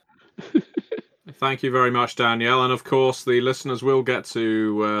well. Thank you very much, Danielle. And of course, the listeners will get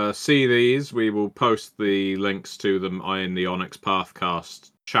to see these. We will post the links to them in the Onyx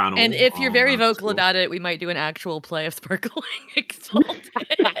Pathcast channel. And if you're very vocal about it, we might do an actual play of Sparkling Exalted.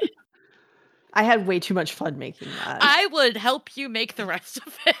 I had way too much fun making that. I would help you make the rest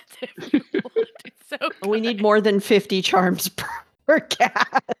of it if you want. It's so good. We need more than 50 charms per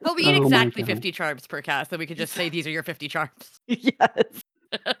cast. Well, we need exactly 50 charms per cast, so we could just say these are your 50 charms. Yes.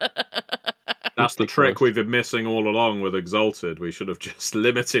 That's the trick we've been missing all along with Exalted. We should have just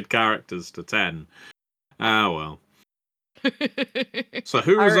limited characters to 10. Well. So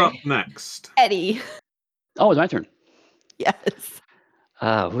who's up next? Eddie. Oh, it's my turn. Yes.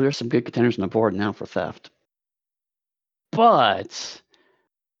 There's some good contenders on the board now for theft. But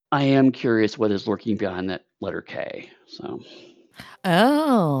I am curious what is lurking behind that letter K. So.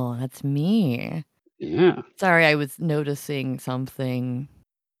 Oh, that's me. Yeah. Sorry, I was noticing something.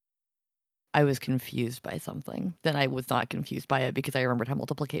 I was confused by something. Then I was not confused by it because I remembered how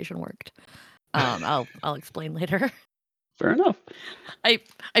multiplication worked. I'll explain later. Fair enough. I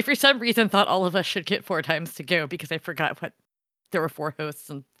for some reason thought all of us should get 4 times to go because I forgot what there were 4 hosts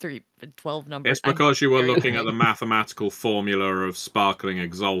and 12 numbers. It's because you were looking at the mathematical formula of Sparkling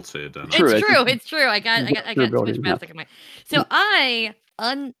Exalted. And It's true. I got too much math in my. So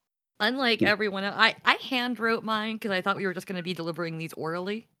unlike everyone else, I hand wrote mine because I thought we were just going to be delivering these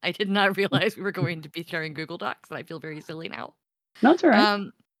orally. I did not realize we were going to be sharing Google Docs, and I feel very silly now. No, it's all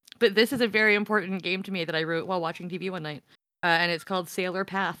right. But this is a very important game to me that I wrote while watching TV one night, and it's called Sailor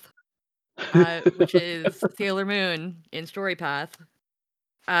Path, which is Sailor Moon in Story Path.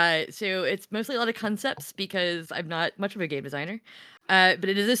 So it's mostly a lot of concepts because I'm not much of a game designer, but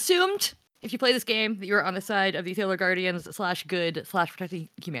it is assumed if you play this game that you're on the side of the Sailor Guardians /good/ protecting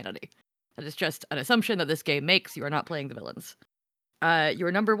humanity. That is just an assumption that this game makes. You are not playing the villains.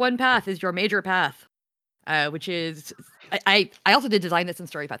 Your number 1 path is your major path, which is I also did design this in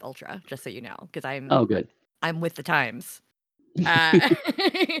Story Path Ultra, just so you know, because I'm with the times.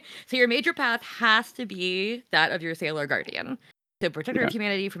 So your major path has to be that of your Sailor Guardian, the protector of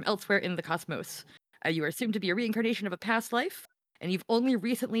humanity from elsewhere in the cosmos. You are assumed to be a reincarnation of a past life, and you've only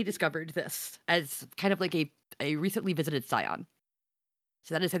recently discovered this as kind of like a recently visited scion.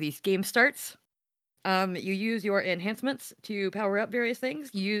 So that is how these games starts. You use your enhancements to power up various things.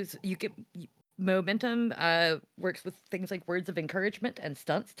 You get momentum, works with things like words of encouragement and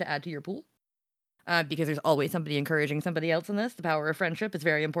stunts to add to your pool. Because there's always somebody encouraging somebody else in this. The power of friendship is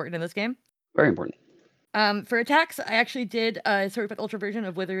very important in this game. Very important. For attacks, I actually did a Story Path Ultra version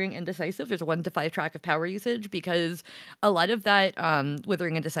of Withering and Decisive. There's a 1 to 5 track of power usage because a lot of that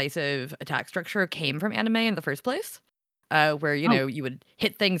Withering and Decisive attack structure came from anime in the first place. where you would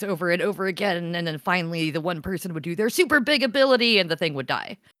hit things over and over again, and then finally the one person would do their super big ability, and the thing would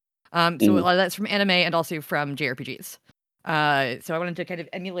die. So a lot of that's from anime and also from JRPGs. So I wanted to kind of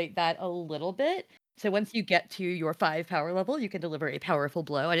emulate that a little bit. So once you get to your 5 power level, you can deliver a powerful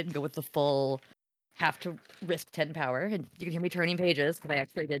blow. I didn't go with the full have to risk 10 power, and you can hear me turning pages because I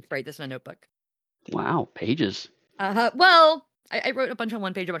actually did write this in a notebook. Wow, pages. Well, I wrote a bunch on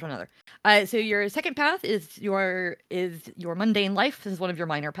one page, a bunch on another. So your second path is your mundane life. This is one of your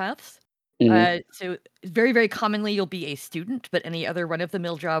minor paths. So very, very commonly you'll be a student, but any other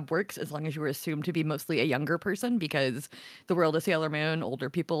run-of-the-mill job works as long as you are assumed to be mostly a younger person, because the world of Sailor Moon, older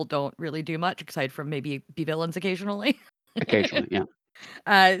people don't really do much aside from maybe be villains occasionally. Occasionally, yeah.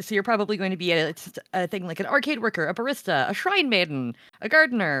 So you're probably going to be a thing like an arcade worker, a barista, a shrine maiden, a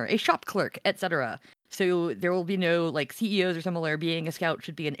gardener, a shop clerk, etc. So there will be no like CEOs or similar. Being a scout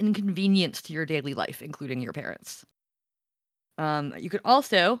should be an inconvenience to your daily life, including your parents. You could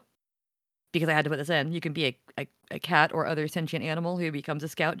also, because I had to put this in, you can be a cat or other sentient animal who becomes a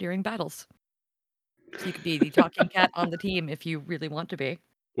scout during battles. So you could be the talking cat on the team if you really want to be.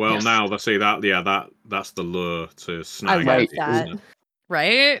 Well, Yes. now that's the lure to snag. I love it, that. isn't it?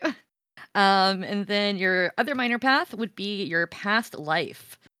 Right? And then your other minor path would be your past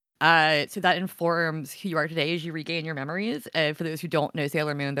life. So that informs who you are today as you regain your memories. For those who don't know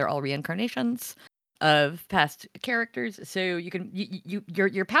Sailor Moon, they're all reincarnations of past characters. So you can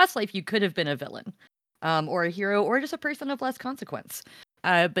your past life, you could have been a villain, or a hero, or just a person of less consequence.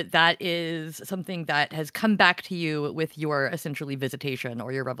 But that is something that has come back to you with your essentially visitation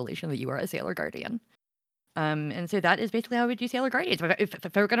or your revelation that you are a Sailor Guardian. And so that is basically how I would do Sailor Guardians.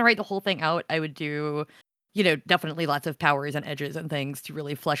 If I were going to write the whole thing out, I would do, definitely lots of powers and edges and things to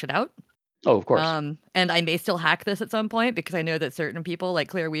really flesh it out. Oh, of course. And I may still hack this at some point because I know that certain people like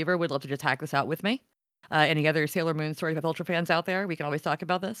Claire Weaver would love to just hack this out with me. Any other Sailor Moon Story with Ultra fans out there, we can always talk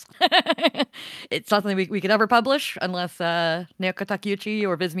about this. It's not something we could ever publish unless Naoko Takeuchi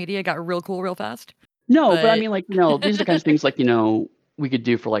or Viz Media got real cool real fast. No, but I mean, like, these are the kinds of things like, we could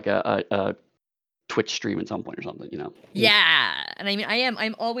do for like a Twitch stream at some point or something, Yeah, and I mean,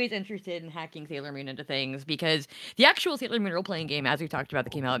 I'm always interested in hacking Sailor Moon into things because the actual Sailor Moon role-playing game, as we talked about,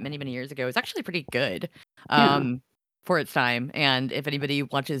 that came out many, many years ago, is actually pretty good for its time. And if anybody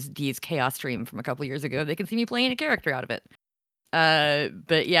watches Dee's Chaos stream from a couple years ago, they can see me playing a character out of it.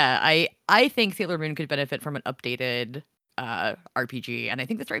 But yeah, I think Sailor Moon could benefit from an updated RPG, and I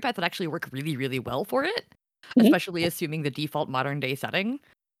think the story paths would actually work really, really well for it, especially assuming the default modern-day setting.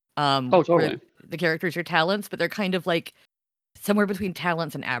 totally. Where the characters are talents, but they're kind of like somewhere between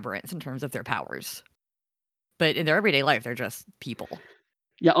talents and aberrants in terms of their powers. But in their everyday life, they're just people.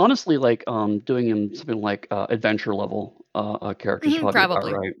 Yeah, honestly, like doing in something like adventure level characters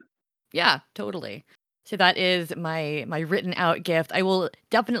probably about right. Yeah, totally. So that is my written out gift. I will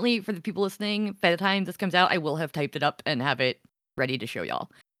definitely, for the people listening, by the time this comes out, I will have typed it up and have it ready to show y'all.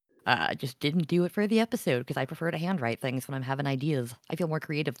 I just didn't do it for the episode because I prefer to handwrite things when I'm having ideas. I feel more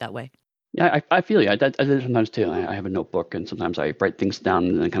creative that way. Yeah, I feel you. I did it sometimes too. I have a notebook, and sometimes I write things down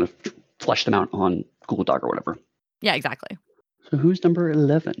and then kind of flesh them out on Google Doc or whatever. Yeah, exactly. So who's number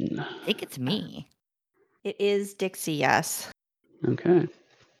 11? I think it's me. It is Dixie, yes. Okay.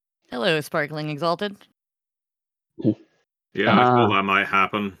 Hello, Sparkling Exalted. Yeah, I thought that might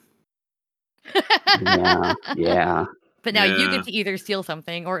happen. Yeah. But now you get to either steal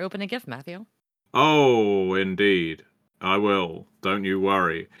something or open a gift, Matthew. Oh, indeed. I will. Don't you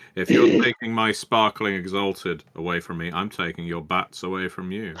worry. If you're taking my Sparkling Exalted away from me, I'm taking your bats away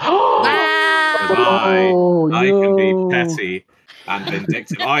from you. Wow! I can be petty and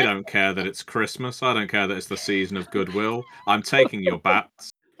vindictive. I don't care that it's Christmas. I don't care that it's the season of goodwill. I'm taking your bats.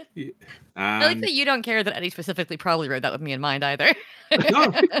 I like that you don't care that Eddie specifically probably wrote that with me in mind either.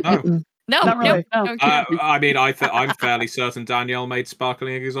 No. Not really. No. I mean, I'm fairly certain Danielle made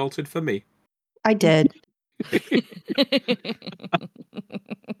Sparkling Exalted for me. I did.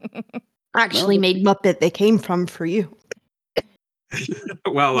 Actually made Muppet They Came From for you.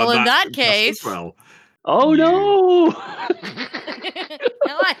 Well, in that case. Well. Oh no!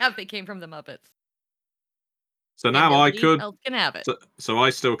 Now I have They Came From the Muppets. So now I could. Else can have it. So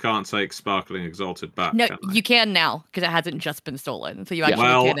I still can't take Sparkling Exalted back. No, can I? you can now because it hasn't just been stolen. So you actually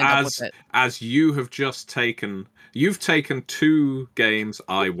can end up with it. As you have just taken, you've taken 2 games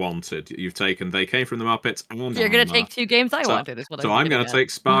I wanted. You've taken They Came From the Muppets, and so you're going to take 2 games I wanted. Is what I'm going to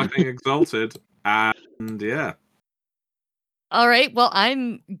take Sparkling Exalted, and yeah. All right. Well,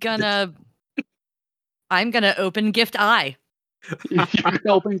 I'm gonna open gift I. You're gonna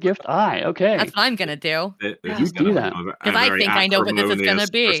open gift eye. Okay. That's what I'm gonna do. This You is going do to that. become a Because I very think I know what this is gonna acrimonious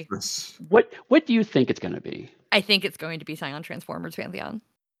be. Christmas. What do you think it's gonna be? I think it's going to be Scion Transformers Pantheon.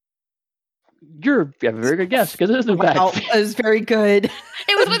 You have a very good guess because it is in Wow, fact. that was very good.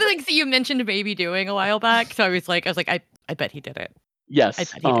 It was one of the things that you mentioned maybe doing a while back. So I was like, I bet he did it. Yes. I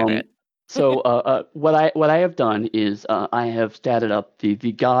bet he did it. So what I have done is I have statted up the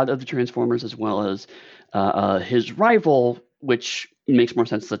god of the Transformers as well as his rival, which makes more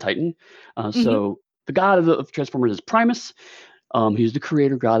sense as the Titan. So the god of Transformers is Primus. He's the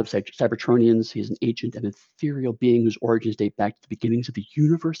creator god of Cybertronians. He's an ancient and ethereal being whose origins date back to the beginnings of the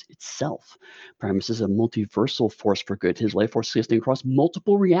universe itself. Primus is a multiversal force for good, his life force existing across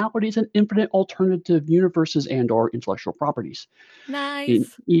multiple realities and infinite alternative universes and/or intellectual properties. Nice. In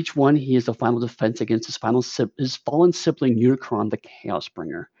each one, he is the final defense against his fallen sibling Unicron, the Chaos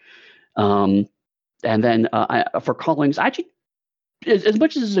Bringer. And then for callings, I actually, as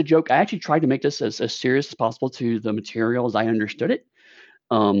much as it's a joke, I actually tried to make this as serious as possible to the material as I understood it.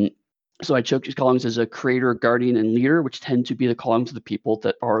 So I chose these callings as a creator, guardian, and leader, which tend to be the callings of the people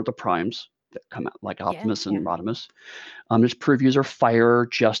that are the primes that come out, like Optimus and Rodimus. His purviews are fire,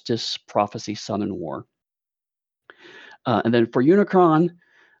 justice, prophecy, sun, and war. And then for Unicron,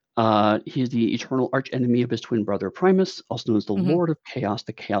 he is the eternal archenemy of his twin brother Primus, also known as the Lord of Chaos,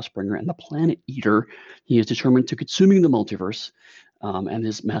 the Chaos Bringer, and the Planet Eater. He is determined to consuming the multiverse, and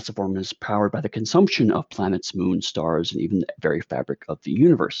his massive form is powered by the consumption of planets, moons, stars, and even the very fabric of the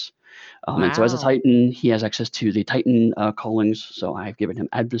universe. And so as a Titan, he has access to the Titan callings, so I've given him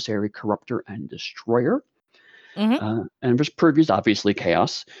Adversary, Corruptor, and Destroyer. And his purviews, obviously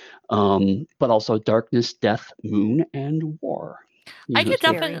Chaos, but also Darkness, Death, Moon, and War. I could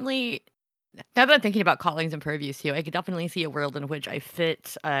definitely, now that I'm thinking about callings and purviews too, I could definitely see a world in which I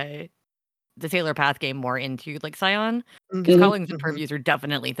fit the Sailor Path game more into like Scion, because callings and purviews are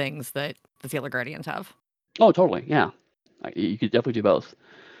definitely things that the Sailor Guardians have. Oh, totally. Yeah, you could definitely do both.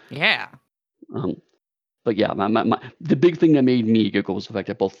 Yeah. But yeah, the big thing that made me giggle was the fact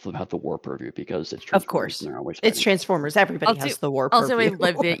that both of them have the war purview because it's Transformers. Of course, and they're always it's Transformers. Everybody has the war Also, purview. I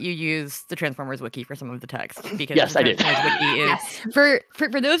love that you use the Transformers wiki for some of the text because Yes, the I did. Transformers wiki is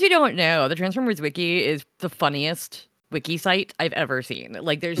for those who don't know, the Transformers wiki is the funniest wiki site I've ever seen.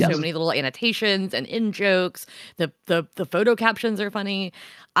 Like, there's so many little annotations and in jokes. The photo captions are funny.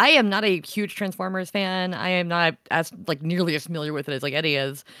 I am not a huge Transformers fan. I am not as nearly as familiar with it as Eddie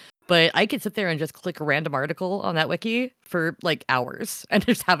is. But I could sit there and just click a random article on that wiki for hours and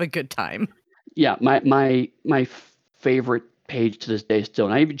just have a good time. Yeah, my favorite page to this day still,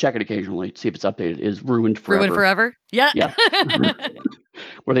 and I even check it occasionally to see if it's updated, is Ruined Forever. Ruined Forever? Yeah.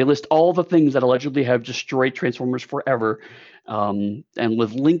 Where they list all the things that allegedly have destroyed Transformers forever, and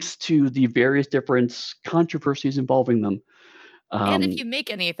with links to the various different controversies involving them. And if you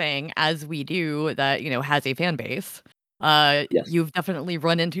make anything, as we do, that has a fan base, you've definitely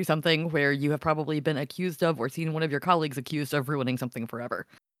run into something where you have probably been accused of or seen one of your colleagues accused of ruining something forever.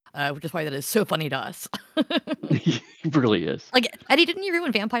 Which is why that is so funny to us. It really is. Eddie, didn't you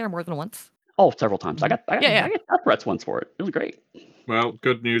ruin Vampire more than once? Oh, several times. I got death threats once for it. It was great. Well,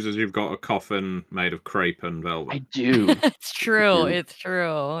 good news is you've got a coffin made of crepe and velvet. I do. It's true. It's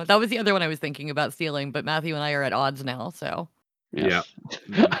true. That was the other one I was thinking about stealing, but Matthew and I are at odds now, so. Yes.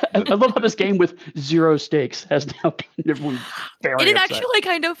 Yeah. I love how this game with zero stakes has now gotten everyone very It is upset. actually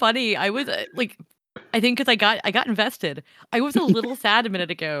kind of funny. I was I think because I got invested. I was a little sad a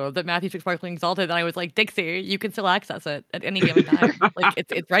minute ago that Matthew took Sparkling Exalted, and I was like, Dixie, you can still access it at any given time.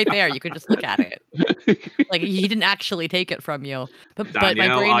 It's right there. You can just look at it. He didn't actually take it from you. But my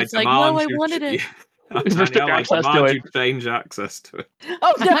brain is like, no, I wanted it. Danielle, I demand you change access to it.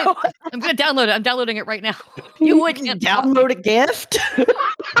 Oh no! I'm gonna download it. I'm downloading it right now. You wouldn't download a gift?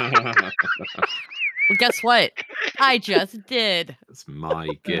 Well, guess what? I just did. It's my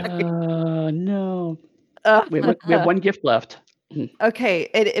gift. No. We have one gift left. Okay,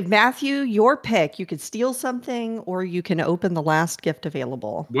 Matthew, your pick. You could steal something, or you can open the last gift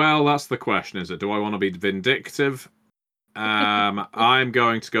available. Well, that's the question, is it? Do I want to be vindictive? I'm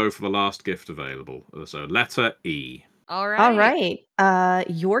going to go for the last gift available. So letter E. All right. All right.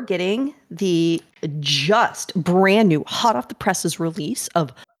 You're getting the just brand new, hot off the presses release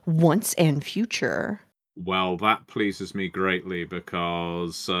of Once and Future. Well, that pleases me greatly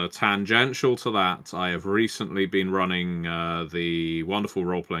because tangential to that, I have recently been running the wonderful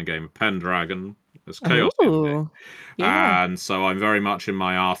role-playing game Pendragon, It's Chaos Unity. Oh, yeah. And so I'm very much in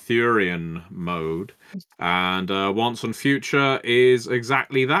my Arthurian mode. And Once and Future is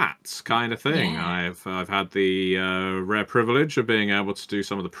exactly that kind of thing. Yeah. I've had the rare privilege of being able to do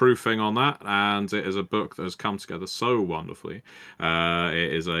some of the proofing on that, and it is a book that has come together so wonderfully.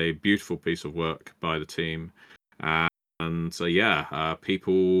 It is a beautiful piece of work by the team. And so,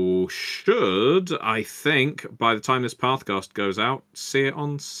 people should, I think, by the time this Pathcast goes out, see it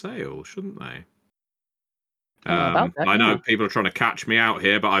on sale, shouldn't they? About that, I know yeah. people are trying to catch me out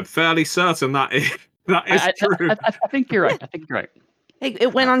here, but I'm fairly certain that is true. I think you're right. I think you're right.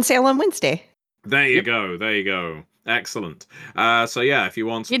 It went on sale on Wednesday. There you Yep. go. There you go. Excellent. If you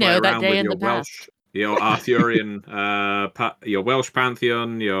want to You play know, that around day with in your the past. your Arthurian, your Welsh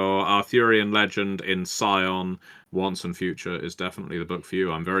pantheon, your Arthurian legend in Scion, Once and Future is definitely the book for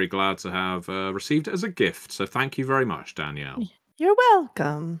you. I'm very glad to have received it as a gift. So thank you very much, Danielle. You're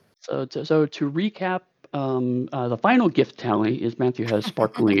welcome. So to recap, the final gift tally is Matthew has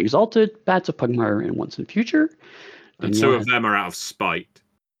Sparkling Exalted, Bats of Pugmire, and Once and Future. And Danielle two of has, them are out of spite.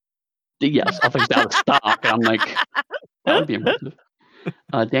 yes, I think it's out of stock, and I'm like, that would be impressive.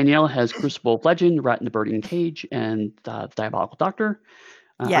 Danielle has Crucible of Legend, Rat in the Birding Cage, and Diabolical Doctor.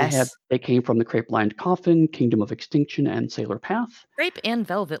 I have Yes. They Came from the Crepe-Lined Coffin, Kingdom of Extinction, and Sailor Path. Grape and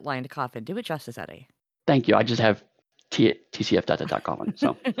velvet lined coffin. Do it justice, Eddie. Thank you. I just have tcf.coffin.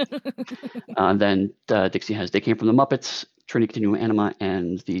 So then Dixie has They Came from the Muppets, Trinity Continuum Anima,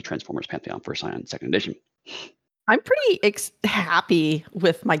 and the Transformers Pantheon for Scion 2nd edition. I'm pretty happy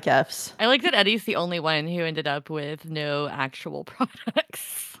with my gifts. I like that Eddie's the only one who ended up with no actual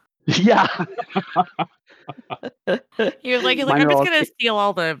products. Yeah. He was like, I'm just gonna steal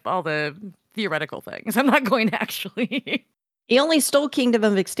all the theoretical things. I'm not going to actually. He only stole Kingdom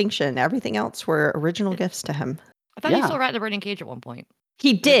of Extinction. Everything else were original gifts to him. I thought he stole Rat in the Birding Cage at one point.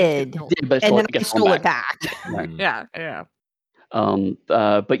 He did, but and then I stole it back. Right. Yeah.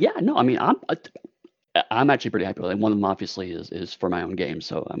 But yeah, no, I mean, I'm actually pretty happy with it. One of them obviously is for my own game,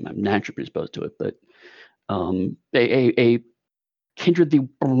 so I'm naturally predisposed to it. But a Kindred the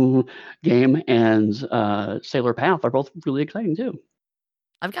game and Sailor Path are both really exciting too.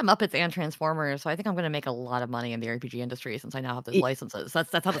 I've got Muppets and Transformers, so I think I'm going to make a lot of money in the RPG industry since I now have those licenses.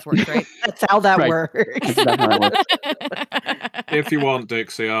 That's how this works, right? That's how that works. That's exactly how that works. If you want,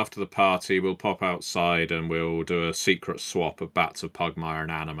 Dixie, after the party, we'll pop outside and we'll do a secret swap of Bats of Pugmire and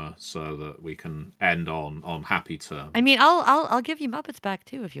Anima so that we can end on happy terms. I mean, I'll give you Muppets back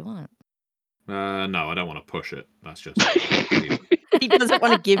too if you want. No, I don't want to push it. That's just. He doesn't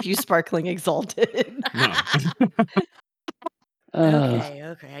want to give you Sparkling Exalted. No.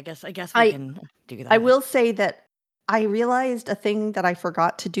 Okay. I guess we can do that. I will say that I realized a thing that I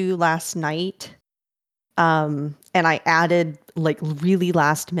forgot to do last night. And I added like really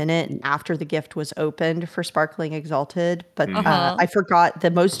last minute after the gift was opened for Sparkling Exalted. But I forgot the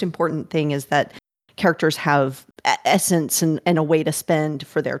most important thing is that characters have essence and a way to spend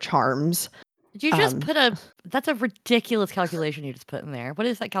for their charms. Did you just put that's a ridiculous calculation you just put in there. What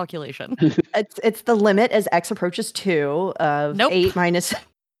is that calculation? It's the limit as X approaches 2 of 8 minus.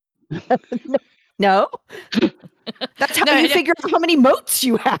 No? That's how you figure out how many motes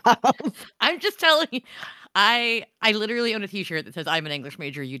you have. I'm just telling you. I literally own a t-shirt that says I'm an English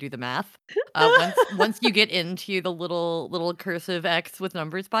major, you do the math. Once you get into the little cursive X with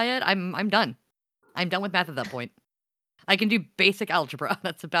numbers by it, I'm done. I'm done with math at that point. I can do basic algebra.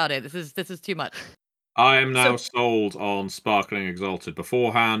 That's about it. This is too much. I am now sold on Sparkling Exalted.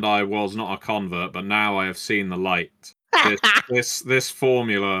 Beforehand, I was not a convert, but now I have seen the light. This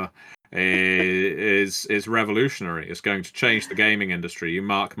formula is revolutionary. It's going to change the gaming industry. You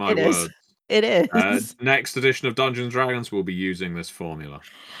mark my words. It is. Next edition of Dungeons and Dragons will be using this formula.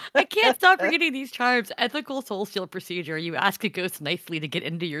 I can't stop reading these charms. Ethical soul steal procedure. You ask a ghost nicely to get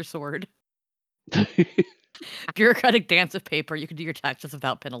into your sword. Bureaucratic dance of paper. You can do your taxes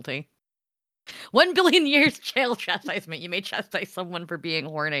without penalty. 1 billion years jail chastisement. You may chastise someone for being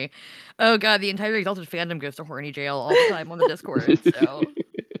horny. Oh god, the entire Exalted fandom goes to horny jail all the time on the Discord. So,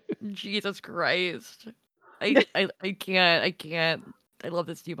 Jesus Christ, I can't. I love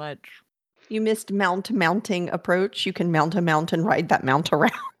this too much. You missed mounting approach. You can mount a mount and ride that mount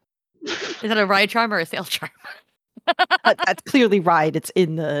around. Is that a ride charm or a sail charm? That's clearly ride. It's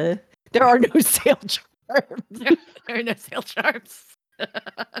in the. There are no sail charms. There are no sail charms.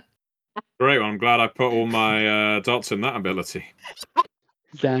 Great. Well, I'm glad I put all my dots in that ability.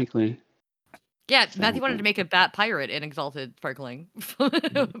 Exactly. Yeah, Matthew wanted to make a bat pirate in Exalted Sparkling,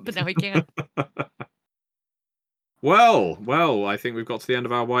 but now he can't. Well, I think we've got to the end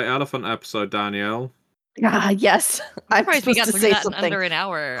of our White Elephant episode, Danielle. Yes. I'm surprised we supposed got to through say that in something. under an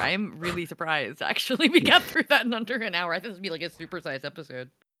hour. I'm really surprised. Actually, we got through that in under an hour. I thought this would be like a supersized episode.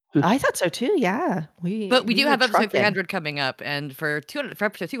 I thought so too. Yeah. But we do were have episode trucking. 300 coming up, and for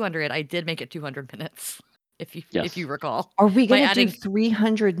episode 200, I did make it 200 minutes. If you recall, Are we going to adding do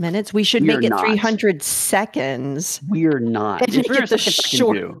 300 minutes? We should We are make it not. 300 seconds. We're not. And If make it the 300 seconds, I can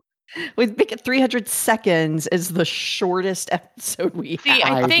short. do. We make it 300 seconds is the shortest episode we See,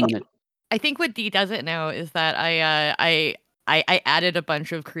 have. I think what Dee doesn't know is that I added a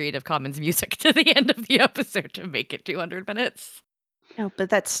bunch of Creative Commons music to the end of the episode to make it 200 minutes. No, but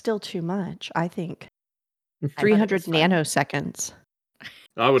that's still too much. I think I thought it 300 was fun. nanoseconds.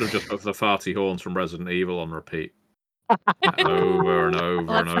 I would have just put the farty horns from Resident Evil on repeat. Over and over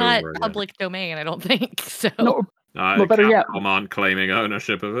Well, and that's not over again. public domain, I don't think. So No, Well, better yet, Capcom aren't claiming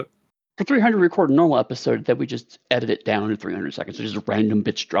ownership of it. for 300 record a normal episode, that we just edit it down to 300 seconds. So just random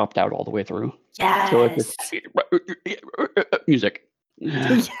bits dropped out all the way through. Yes. So it's music.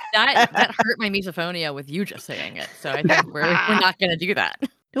 that hurt my misophonia with you just saying it. So I think we're not going to do that.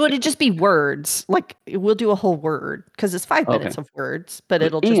 Well, it'd just be words. Like we'll do a whole word because it's 5 minutes of words, but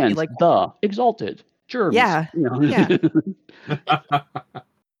it'll just be like the exalted germs. Yeah. You know?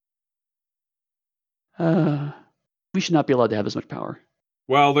 Yeah. We should not be allowed to have this much power.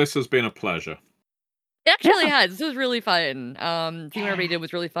 Well, this has been a pleasure. It actually has. This was really fun. Seeing what everybody did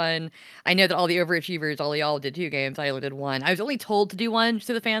was really fun. I know that all the overachievers, all y'all did 2 games. I only did 1. I was only told to do 1,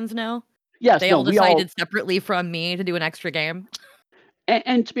 so the fans know. Yes, they all decided separately from me to do an extra game.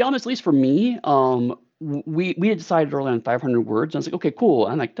 And to be honest, at least for me, we had decided early on 500 words. And I was like, okay, cool.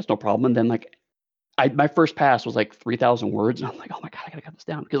 I'm like, that's no problem. And then like, my first pass was like 3,000 words, and I'm like, oh my god, I gotta cut this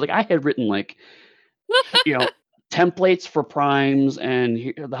down because like I had written like, templates for primes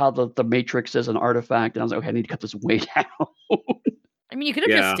and how the matrix is an artifact, and I was like, okay, I need to cut this way down. I mean, you could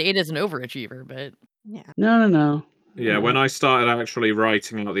have just stayed as an overachiever, but No. Yeah, when I started actually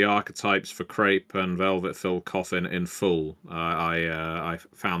writing out the archetypes for Crepe and Velvet Filled Coffin in full, I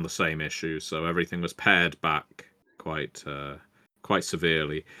found the same issue. So everything was pared back quite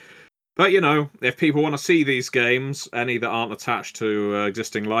severely. But if people want to see these games, any that aren't attached to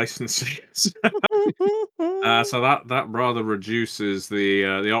existing licenses, so that rather reduces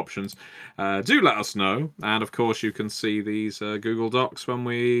the options. Do let us know, and of course you can see these Google Docs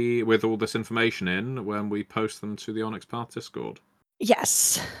with all this information in when we post them to the Onyx Path Discord.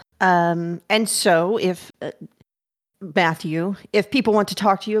 Yes, and so if Matthew, if people want to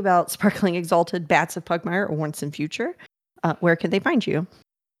talk to you about Sparkling Exalted, Bats of Pugmire, or Once in Future, where can they find you?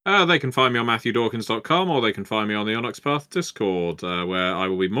 They can find me on MatthewDawkins.com, or they can find me on the Onyx Path Discord, where I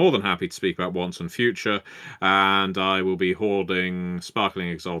will be more than happy to speak about Once and Future, and I will be hoarding Sparkling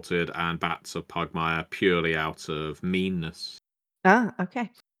Exalted and Bats of Pugmire purely out of meanness.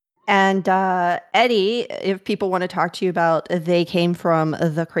 Okay. And Eddie, if people want to talk to you about They Came from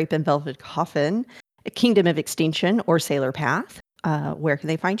the Crepe and Velvet Coffin, Kingdom of Extinction, or Sailor Path, where can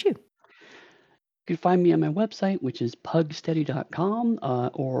they find you? You can find me on my website, which is pugsteady.com,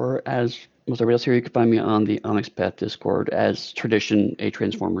 or as most everybody else here, you can find me on the Onyx Path Discord. As tradition, a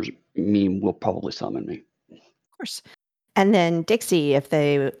Transformers meme will probably summon me. Of course. And then Dixie, if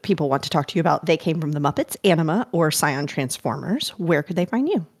people want to talk to you about They Came from the Muppets, Anima, or Scion Transformers, where could they find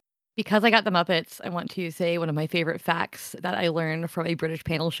you? Because I got the Muppets, I want to say one of my favorite facts that I learned from a British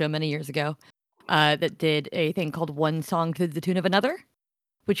panel show many years ago that did a thing called One Song to the Tune of Another,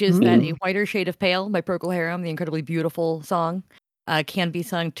 which is that A Whiter Shade of Pale by Procol Harum, the incredibly beautiful song, can be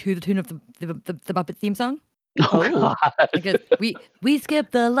sung to the tune of the Muppet theme song. Oh, God. Because we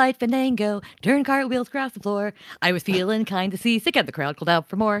skip the light fandango, turn cartwheels across the floor. I was feeling kind of seasick, and the crowd called out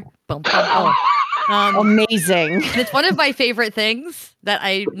for more. Bum, bum, bum. Amazing. And it's one of my favorite things that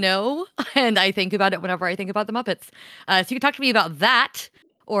I know, and I think about it whenever I think about the Muppets. So you can talk to me about that,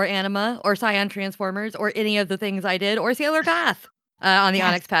 or Anima, or Scion Transformers, or any of the things I did, or Sailor Path on the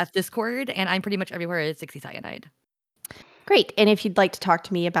Onyx Path Discord, and I'm pretty much everywhere as 60 Cyanide. Great. And if you'd like to talk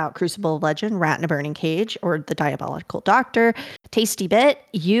to me about Crucible of Legend, Rat in a Burning Cage, or The Diabolical Doctor, Tasty Bit,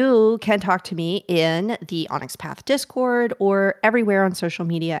 you can talk to me in the Onyx Path Discord or everywhere on social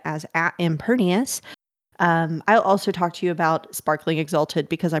media as @Impernius. I'll also talk to you about Sparkling Exalted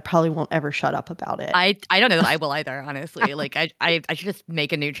because I probably won't ever shut up about it. I don't know that I will either, honestly. Like I should just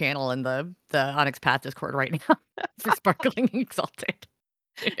make a new channel in the Onyx Path Discord right now for Sparkling Exalted.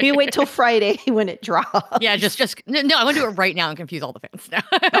 You wait till Friday when it drops. Yeah, just no. I want to do it right now and confuse all the fans now.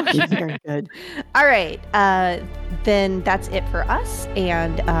 Okay, very good. All right, then that's it for us.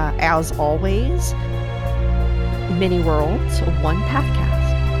 And as always, many worlds, one Pathcast.